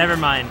 Never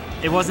mind.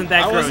 It wasn't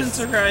that I gross. wasn't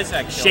surprised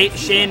that killed.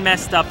 Shane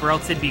messed up or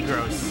else it'd be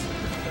gross.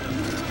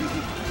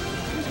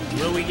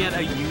 Will we get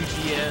a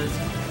UGSS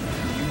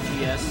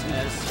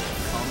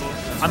combo?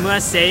 I'm gonna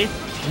say,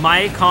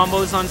 my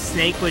combos on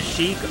Snake with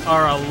Sheik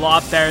are a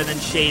lot better than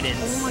Oh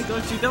Shaden's. my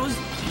gosh, dude, that was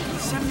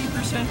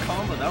 70%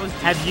 combo. That was.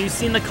 Have you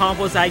seen the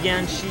combos I get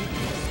on Sheik?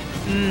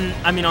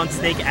 I mean on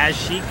Snake as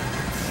Sheik?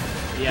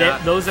 Yeah.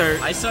 Those are...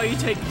 I saw you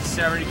take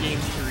 70 game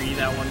 3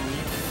 that one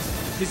week.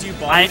 Because you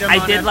bought him I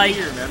on did FP, like...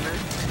 remember?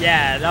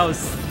 Yeah, that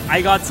was...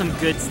 I got some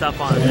good stuff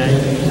on him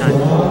that time.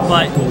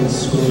 But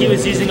he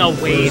was using a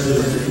wave.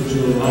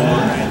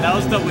 Alright, that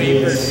was the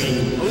waiver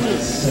fee.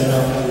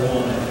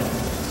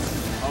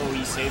 Oh,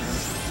 he saved him.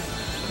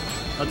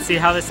 Let's see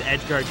how this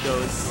edge guard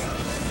goes.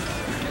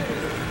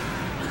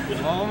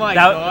 Oh my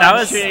god, That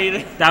was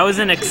Shade. that was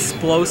an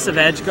explosive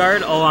edge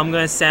guard. Oh, I'm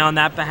gonna say on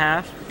that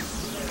behalf.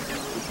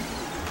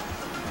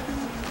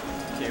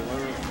 Okay, what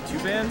were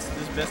 2 bands?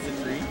 This is best of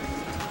 3.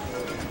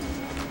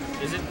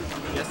 Is it?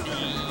 Yes.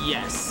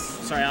 Yes.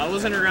 Sorry, I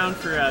wasn't around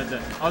for the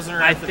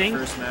think-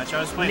 first match.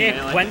 I was playing Nick,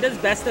 melee. when does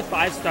best of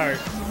 5 start?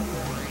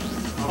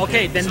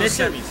 Okay, then so this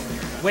semis.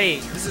 is...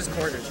 Wait, This is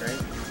quarters, right?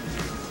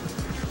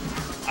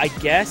 I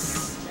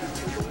guess...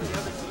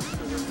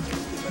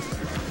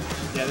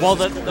 Yeah. This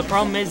Well, is the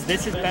problem is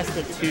this is best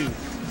of 2.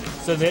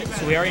 So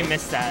we already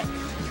missed that.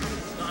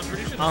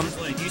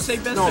 Did you say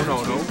best No, of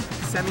no, 2? no.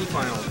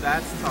 Semi-final.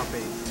 That's top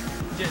 8.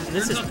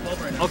 This is...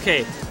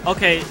 Okay,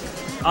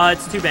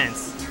 it's 2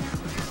 bands.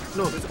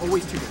 No, there's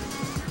always 2 bands.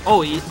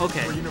 Oh,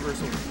 okay. Or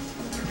Universal.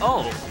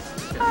 Oh.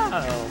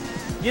 Oh.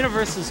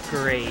 Universal's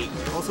great.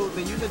 Also,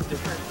 they use a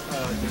different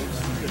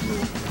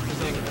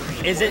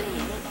name. Is it...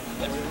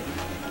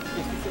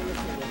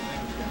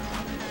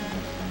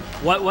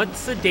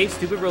 What's the Dave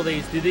Stupid rule they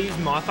use? Do they use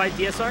modified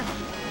DSR?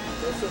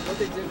 So what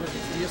they did was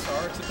it's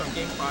DSR, except on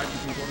game 5 you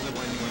can go to the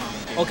one you went on.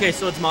 Game Okay,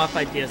 so it's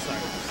modified DSR.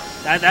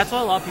 That's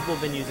what a lot of people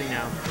have been using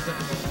now.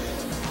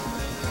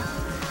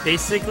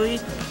 Basically,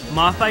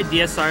 modified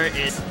DSR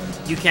is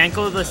you can't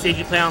go to the stage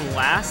you play on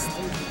last,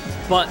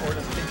 but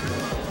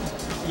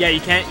yeah, you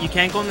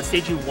can't go on the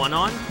stage you won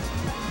on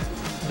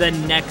the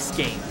next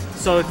game.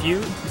 So if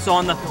you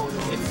on the I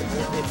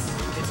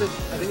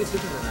think it's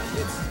different than that.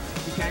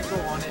 You can't go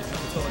on it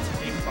until it's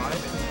game 5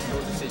 and you can go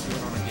to the stage you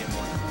went on in game 1.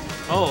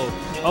 Oh,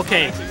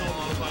 okay.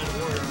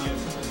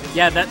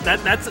 Yeah,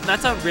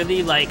 that's a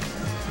really like.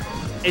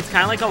 It's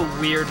kind of like a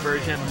weird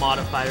version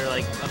modifier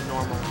like of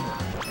normal.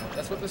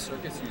 That's what the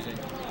circuit's using.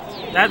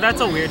 That's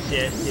a weird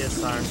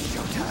DSR.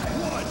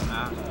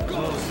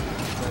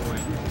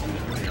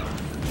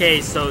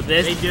 Okay, so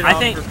this I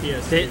think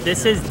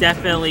this is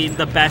definitely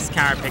the best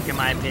counter pick in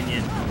my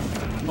opinion.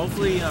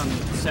 Hopefully,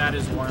 Sad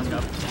is warmed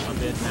up a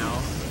bit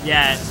now.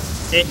 Yeah,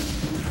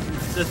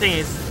 the thing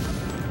is,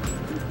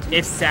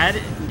 if Sad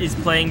is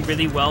playing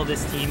really well,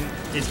 this team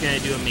is gonna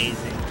do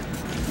amazing.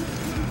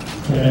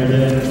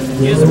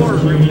 He has more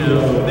room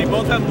now. They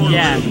both have more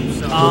room.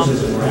 So.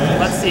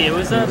 Let's see. It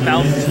was a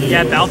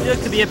Battlefield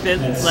could be a bit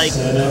like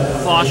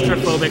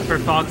claustrophobic for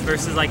Fox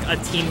versus like a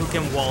team who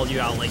can wall you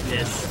out like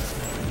this.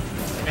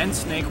 And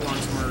Snake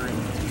wants more room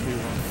too,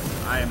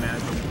 I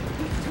imagine.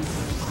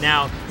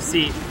 Now,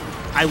 see,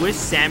 I wish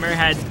Sammer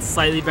had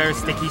slightly better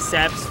sticky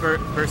steps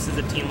versus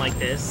a team like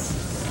this,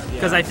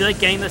 because I feel like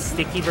getting the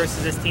sticky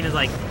versus this team is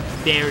like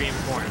very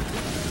important.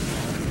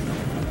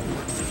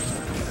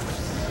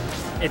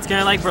 It's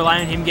gonna like rely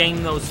on him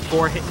getting those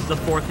the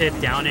fourth hit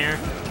down air.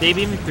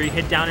 Maybe even 3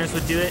 hit down airs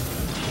would do it.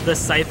 The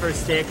Cypher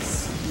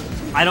sticks.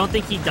 I don't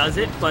think he does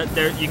it, but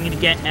you can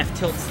get F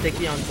tilt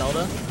sticky on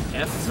Zelda.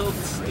 F tilt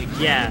sticky.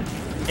 Yeah,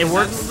 it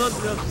works.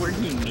 Where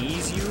he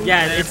knees you.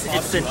 Yeah, it's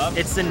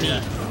the knee.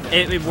 Yeah.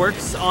 It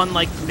works on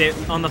like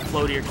on the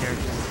floatier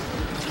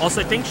characters.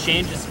 Also, I think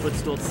Shane just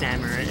footstooled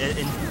Sammer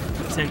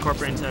to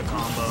incorporate into a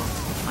combo.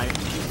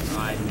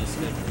 I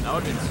missed it. That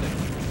would have been sick.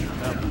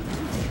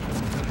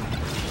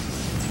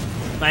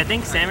 But I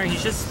think Sammer,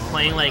 he's just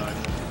playing like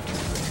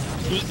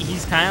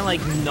he's kind of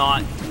like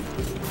not.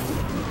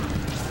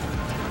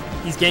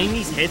 He's getting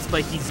these hits,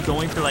 but he's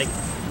going for like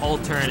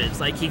alternatives.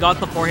 Like he got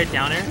the 4-hit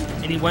down air,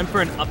 and he went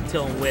for an up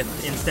tilt whip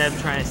instead of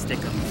trying to stick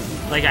him.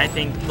 Like I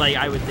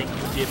would think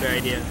it would be a better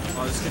idea.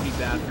 Oh, this could be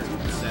bad for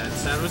Sad.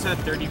 Sad was at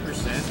 30%,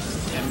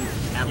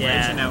 and at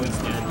ledge, and now he's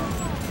dead.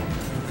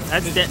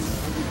 That's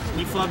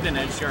he flubbed an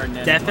edge guard.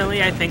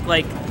 Definitely, I think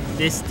like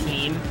this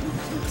team,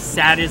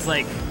 Sad is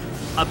like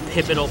a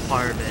pivotal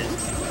part of it.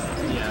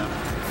 Yeah.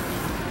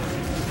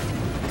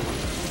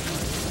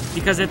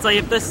 Because it's like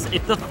if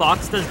the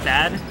Fox does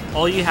bad,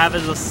 all you have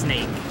is a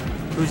Snake,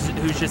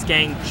 who's just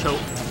getting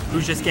choked,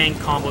 who's just getting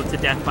comboed to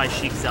death by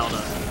Sheik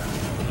Zelda.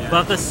 Yeah.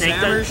 But if the Snake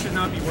Sammer should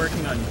not be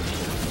working on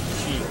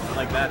Sheik.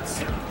 Like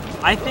that's.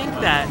 I think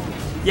that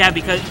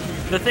because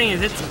the thing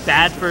is it's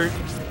bad for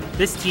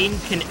this team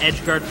can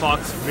edgeguard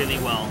Fox really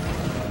well.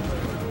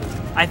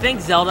 I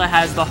think Zelda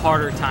has the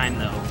harder time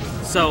though.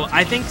 So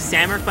I think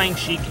Sammer playing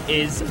Sheik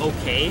is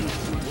okay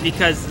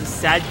because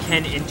Sad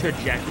can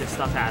interject if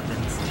stuff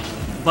happens.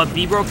 But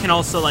B-Bro can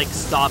also like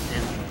stop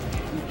him.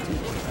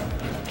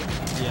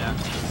 Yeah.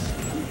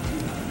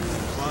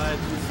 But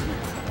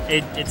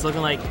it's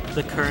looking like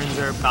the curtains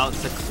are about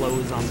to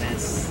close on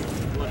this.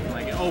 Looking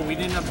like it. Oh, we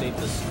didn't update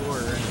the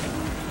score.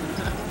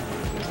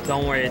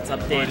 Don't worry, it's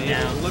updated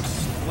now. It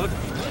looks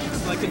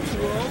like a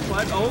 2-0,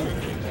 but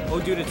oh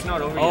dude, it's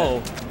not over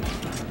yet.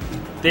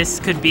 This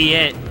could be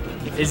it.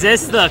 Is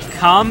this the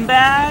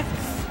comeback?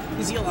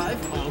 Is he alive?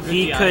 Oh, good.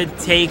 He could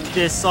take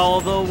this all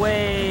the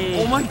way.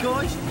 Oh my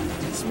gosh!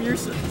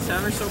 Sammer's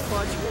so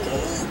clutch.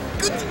 Oh,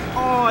 good.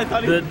 Oh, I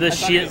thought he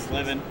was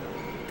living.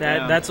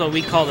 That's what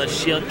we call the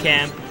shield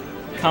camp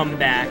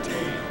comeback.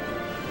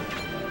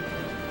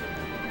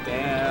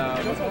 Damn.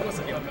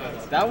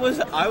 I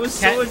was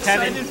so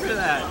excited for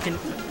that.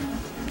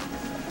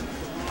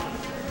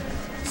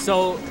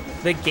 So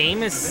the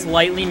game is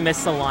slightly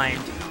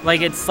misaligned.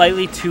 Like it's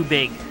slightly too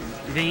big.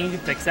 You think you can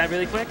fix that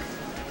really quick?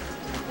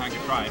 I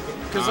could try.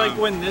 Because like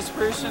when this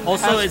person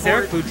also, is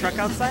there a food truck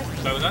outside?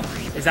 What was that?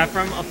 Is that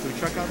from a food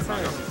truck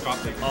outside?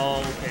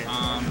 Oh, okay.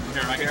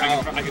 Here, I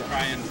could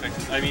try and fix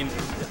it. I mean,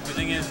 the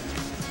thing is,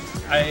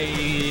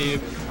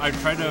 I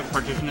tried to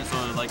partition it so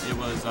that, like it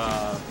was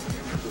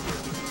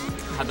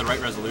had the right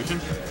resolution.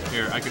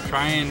 Here, I could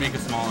try and make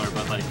it smaller,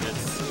 but like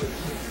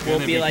it's will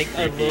be like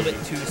a little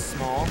bit too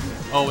small.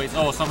 Oh wait,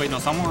 no, it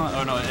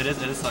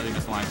is slightly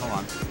misaligned. Hold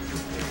on.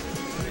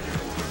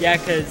 Yeah,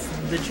 because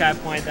the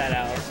chat pointed that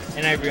out,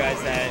 and I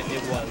realized that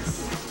it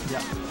was. Yeah.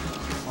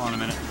 Hold on a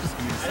minute. Just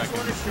give me a second. I just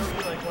want to show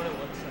you like what it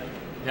looks like.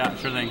 Yeah,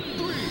 sure thing.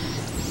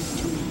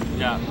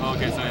 Yeah.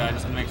 Okay. So yeah, I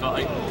just make sure.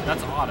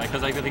 That's odd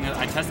because like the thing is,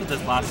 I tested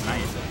this last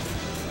night.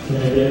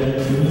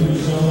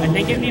 I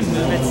think if you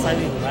move it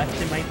slightly left,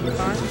 it might be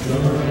fine.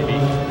 Maybe.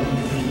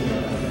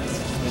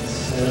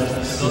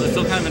 It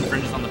still kind of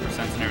infringes on the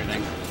percents and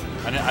everything.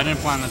 I didn't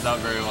plan this out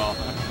very well.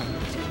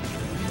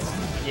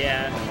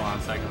 Yeah. Hold on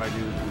a sec. If I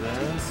do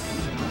this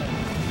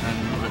and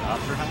move it up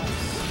perhaps.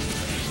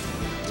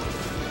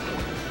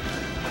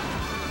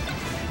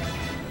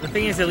 The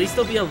thing is, at least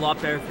it'll be a lot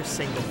better for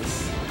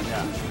singles.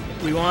 Yeah.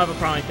 We won't have a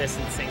problem like this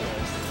in singles.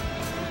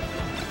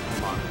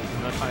 Hold on.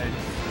 What if I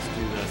just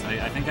do this?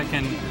 I think I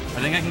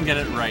can get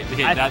it right.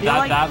 Okay,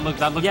 that looks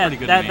pretty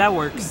good to me. That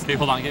works. Okay,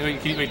 hold on. Wait,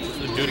 can you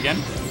do it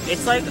again?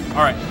 It's like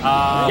all right.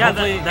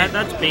 yeah,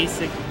 that's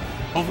basic.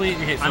 Hopefully,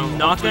 okay. So I'm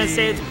not gonna hopefully-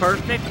 say it's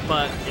perfect,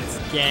 but it's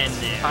getting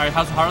there. All right,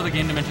 how are the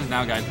game dimensions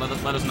now, guys? Let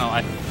us know.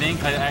 I think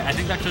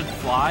that should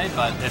fly,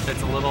 but if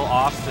it's a little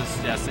off,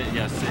 just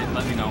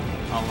let me know.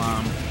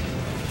 I'll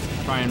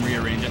try and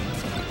rearrange it.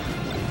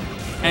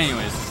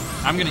 Anyways,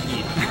 I'm gonna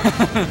eat.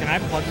 Can I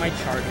plug my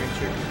charger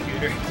into your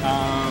computer?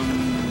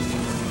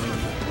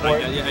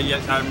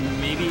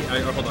 Maybe.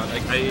 Hold on.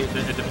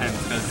 It depends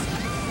because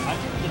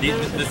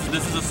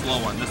this is a slow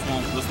one. This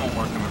won't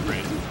work. I'm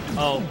afraid.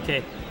 Oh,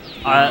 okay.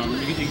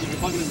 You can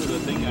plug it into the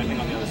thing. I think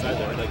on the other side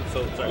there. Like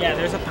so. Sorry. Yeah,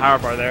 there's a power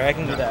bar there. I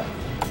can do that.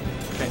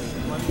 Okay.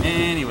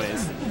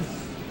 Anyways.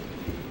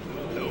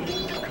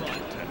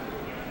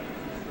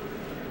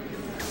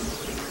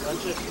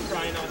 Let's just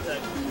try not to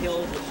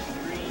kill the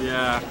screen.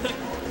 Yeah.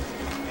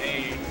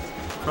 Hey.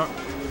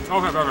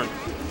 Okay, perfect.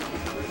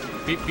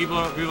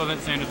 People that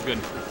saying it's good.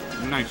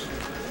 Nice.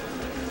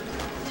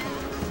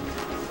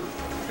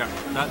 Yeah,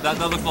 that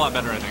looks a lot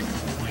better, I think.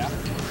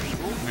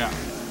 Yeah.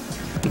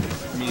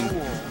 I mean,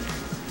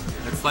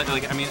 it's like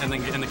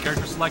and the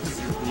character select is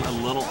a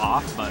little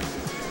off, but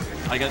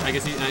I guess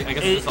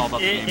it's all about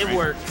the game, It right?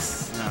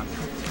 works. Yeah.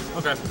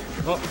 Okay.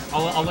 Well,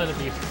 I'll let it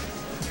be. All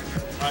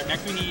right.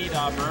 Next we need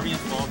Burmian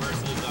Fall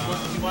versus.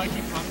 You want to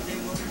keep commentating?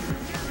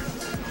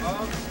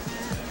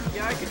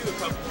 Yeah, I could do a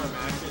couple more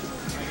matches.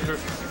 Sure.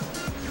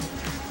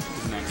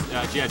 Who's next?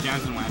 Yeah,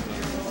 Jams and Whams.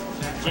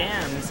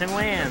 Jams and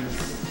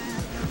whams.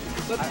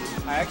 I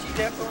actually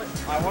definitely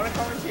want to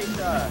commentate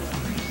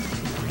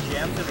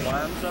Jams and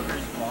Whams over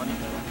his Bonnie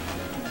Hill.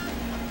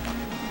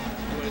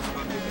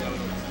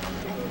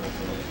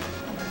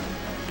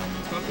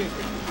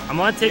 I'm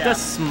gonna take Yeah. a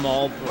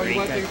small break,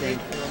 I think.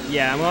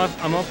 Yeah, I'm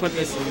gonna put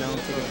this in now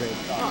and take a break.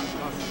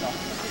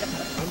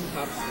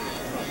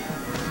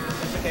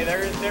 Okay,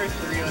 there's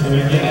three of them. We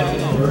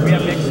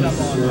have mixed up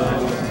on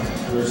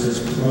versus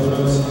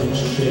Kronos and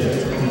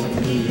Shift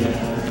in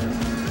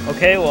PM.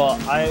 Okay, well,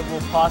 I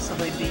will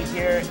possibly be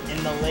here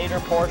in the later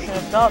portion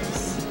of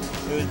dubs.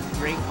 It was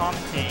great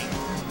commentating.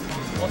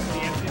 What's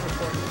the empty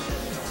recording?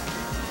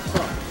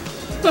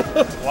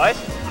 What?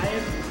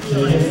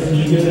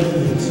 Figa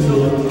and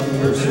Tulip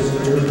versus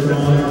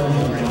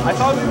Earthron. I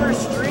thought we were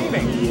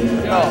streaming.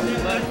 Yeah. Oh.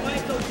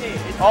 It's okay.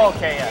 Oh,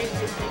 okay, yeah.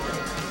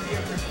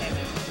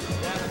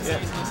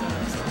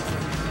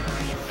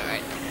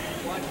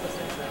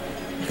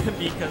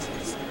 Because I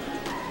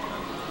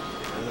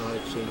don't know how to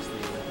change the.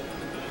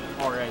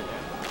 All right.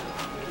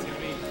 it's gonna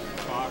be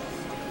Fox.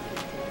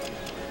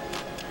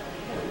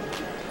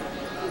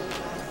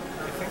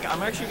 I think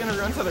I'm actually gonna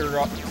run to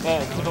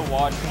the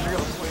watch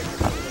real quick.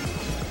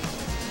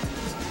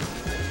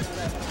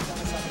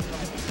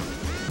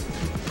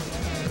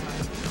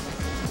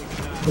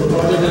 For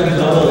project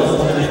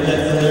doubles, I think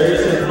that's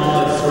Sylarius with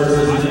odds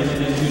versus Nick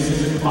and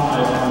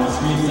 265 on the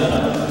screen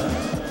setup.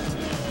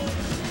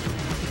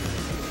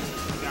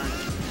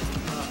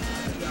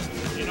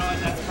 You know what?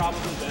 That's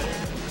probably better.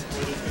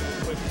 We're just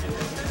gonna quick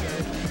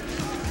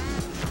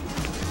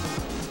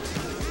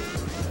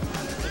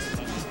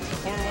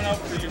Pour one out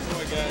for your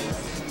boy, guys.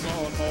 I'm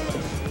going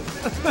home.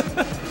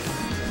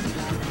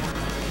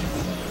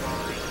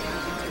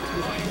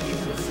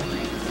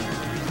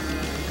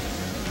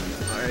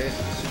 Alright,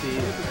 should be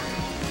interesting.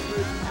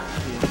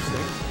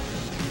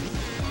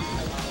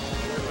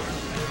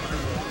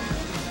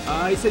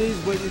 He said he's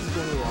going to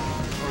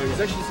walk. Or he's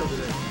actually just over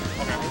there.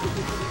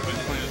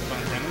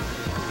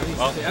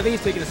 I think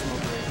he's taking a smoke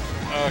break.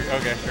 Oh,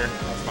 okay, sure,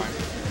 that's fine.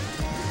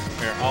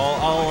 Here,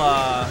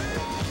 I'll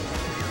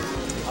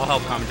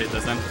help commentate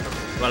this then.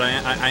 But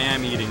I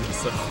am eating,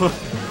 so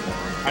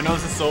I know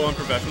this is so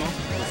unprofessional.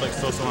 It's like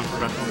so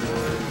unprofessional.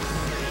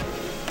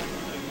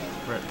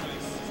 Right.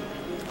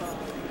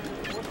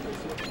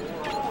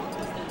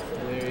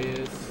 There he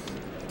is.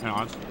 And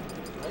odds.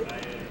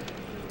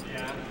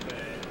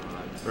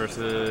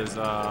 Versus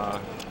Yeah,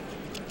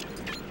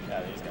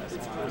 these guys. I'm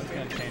just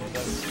gonna change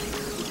this.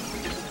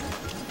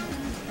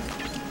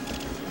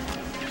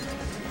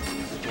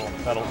 cool.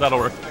 That'll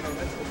work.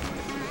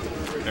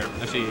 There,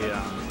 actually,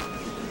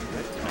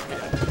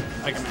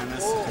 I can man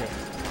this.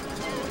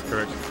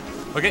 Correct.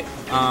 Okay.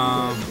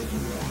 And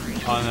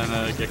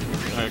then get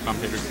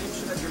commentators.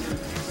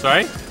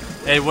 Sorry.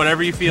 Hey,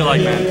 whatever you feel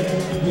like, man.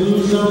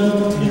 Blue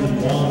Zone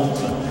and Wild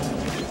Zone.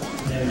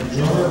 And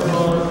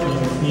Jarkon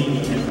and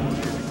Figa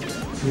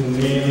to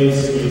Melee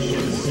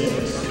Station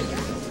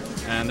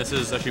 6. And this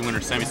is actually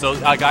winner semi. So,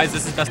 guys,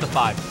 this is best of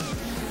 5.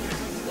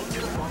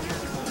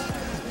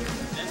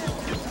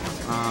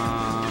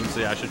 So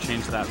yeah, I should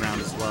change that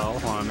round as well.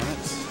 Hold on a minute.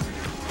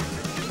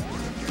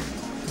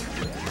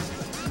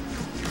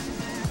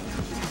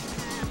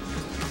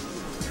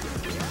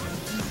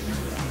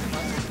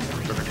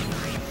 Perfect.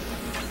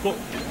 Cool.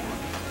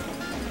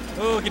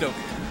 Okie doke.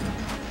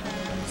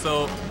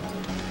 So,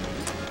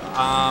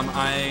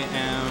 I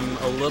am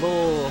a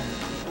little.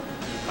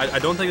 I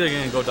don't think they're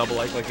going to go double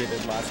like they did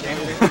last game.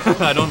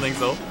 I don't think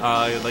so.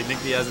 Like Nick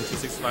Diaz and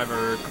 265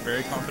 are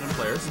very confident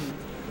players.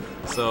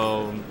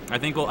 So I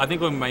think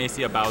we might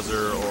see a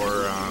Bowser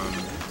or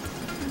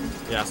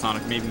Yeah,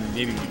 Sonic, maybe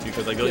Mewtwo,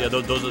 because like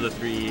those are the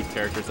 3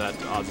 characters that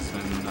Oz has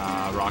been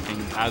rocking,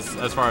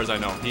 as far as I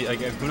know. He, like,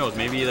 who knows?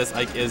 Maybe this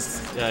Ike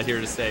is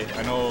here to stay.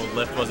 I know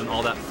Lift wasn't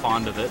all that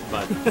fond of it,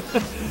 but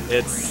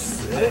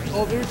it's.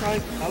 Oh, we were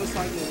talking. I was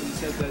talking to him. He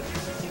said that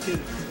he could.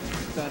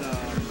 That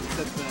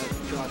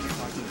Josh was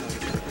talking about.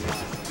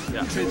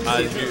 Yeah,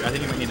 I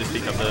think you might need to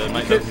speak up.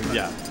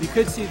 Yeah. You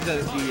could see the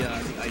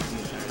Ike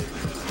entirely.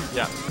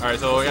 Yeah. All right.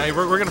 So yeah,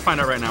 we're gonna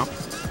find out right now.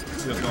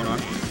 See what's going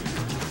on.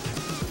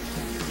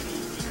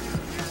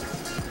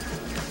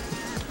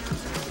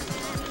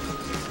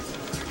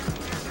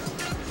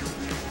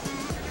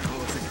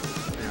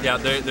 Yeah,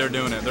 they're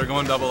doing it. They're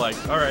going double like.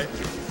 All right.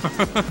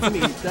 I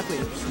mean, it's definitely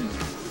interesting.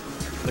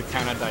 The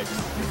Canada.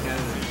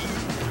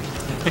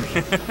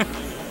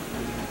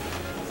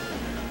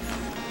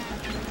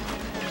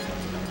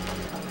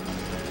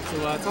 So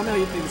tell me how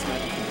you think this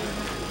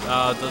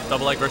match. The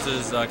double like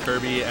versus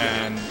Kirby,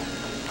 and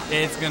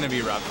it's gonna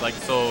be rough. Like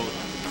so,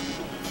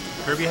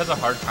 Kirby has a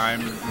hard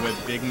time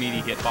with big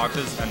meaty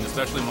hitboxes, and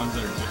especially ones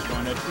that are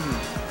disjointed.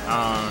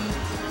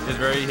 He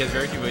has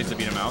very few ways to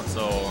beat him out,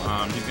 so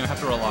he's going to have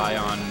to rely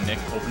on Nick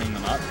opening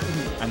them up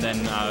and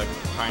then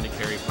trying to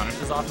carry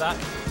punishes off that.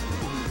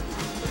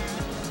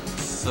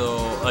 So,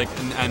 like,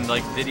 and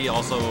like Diddy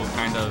also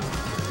kind of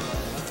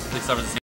suffers the same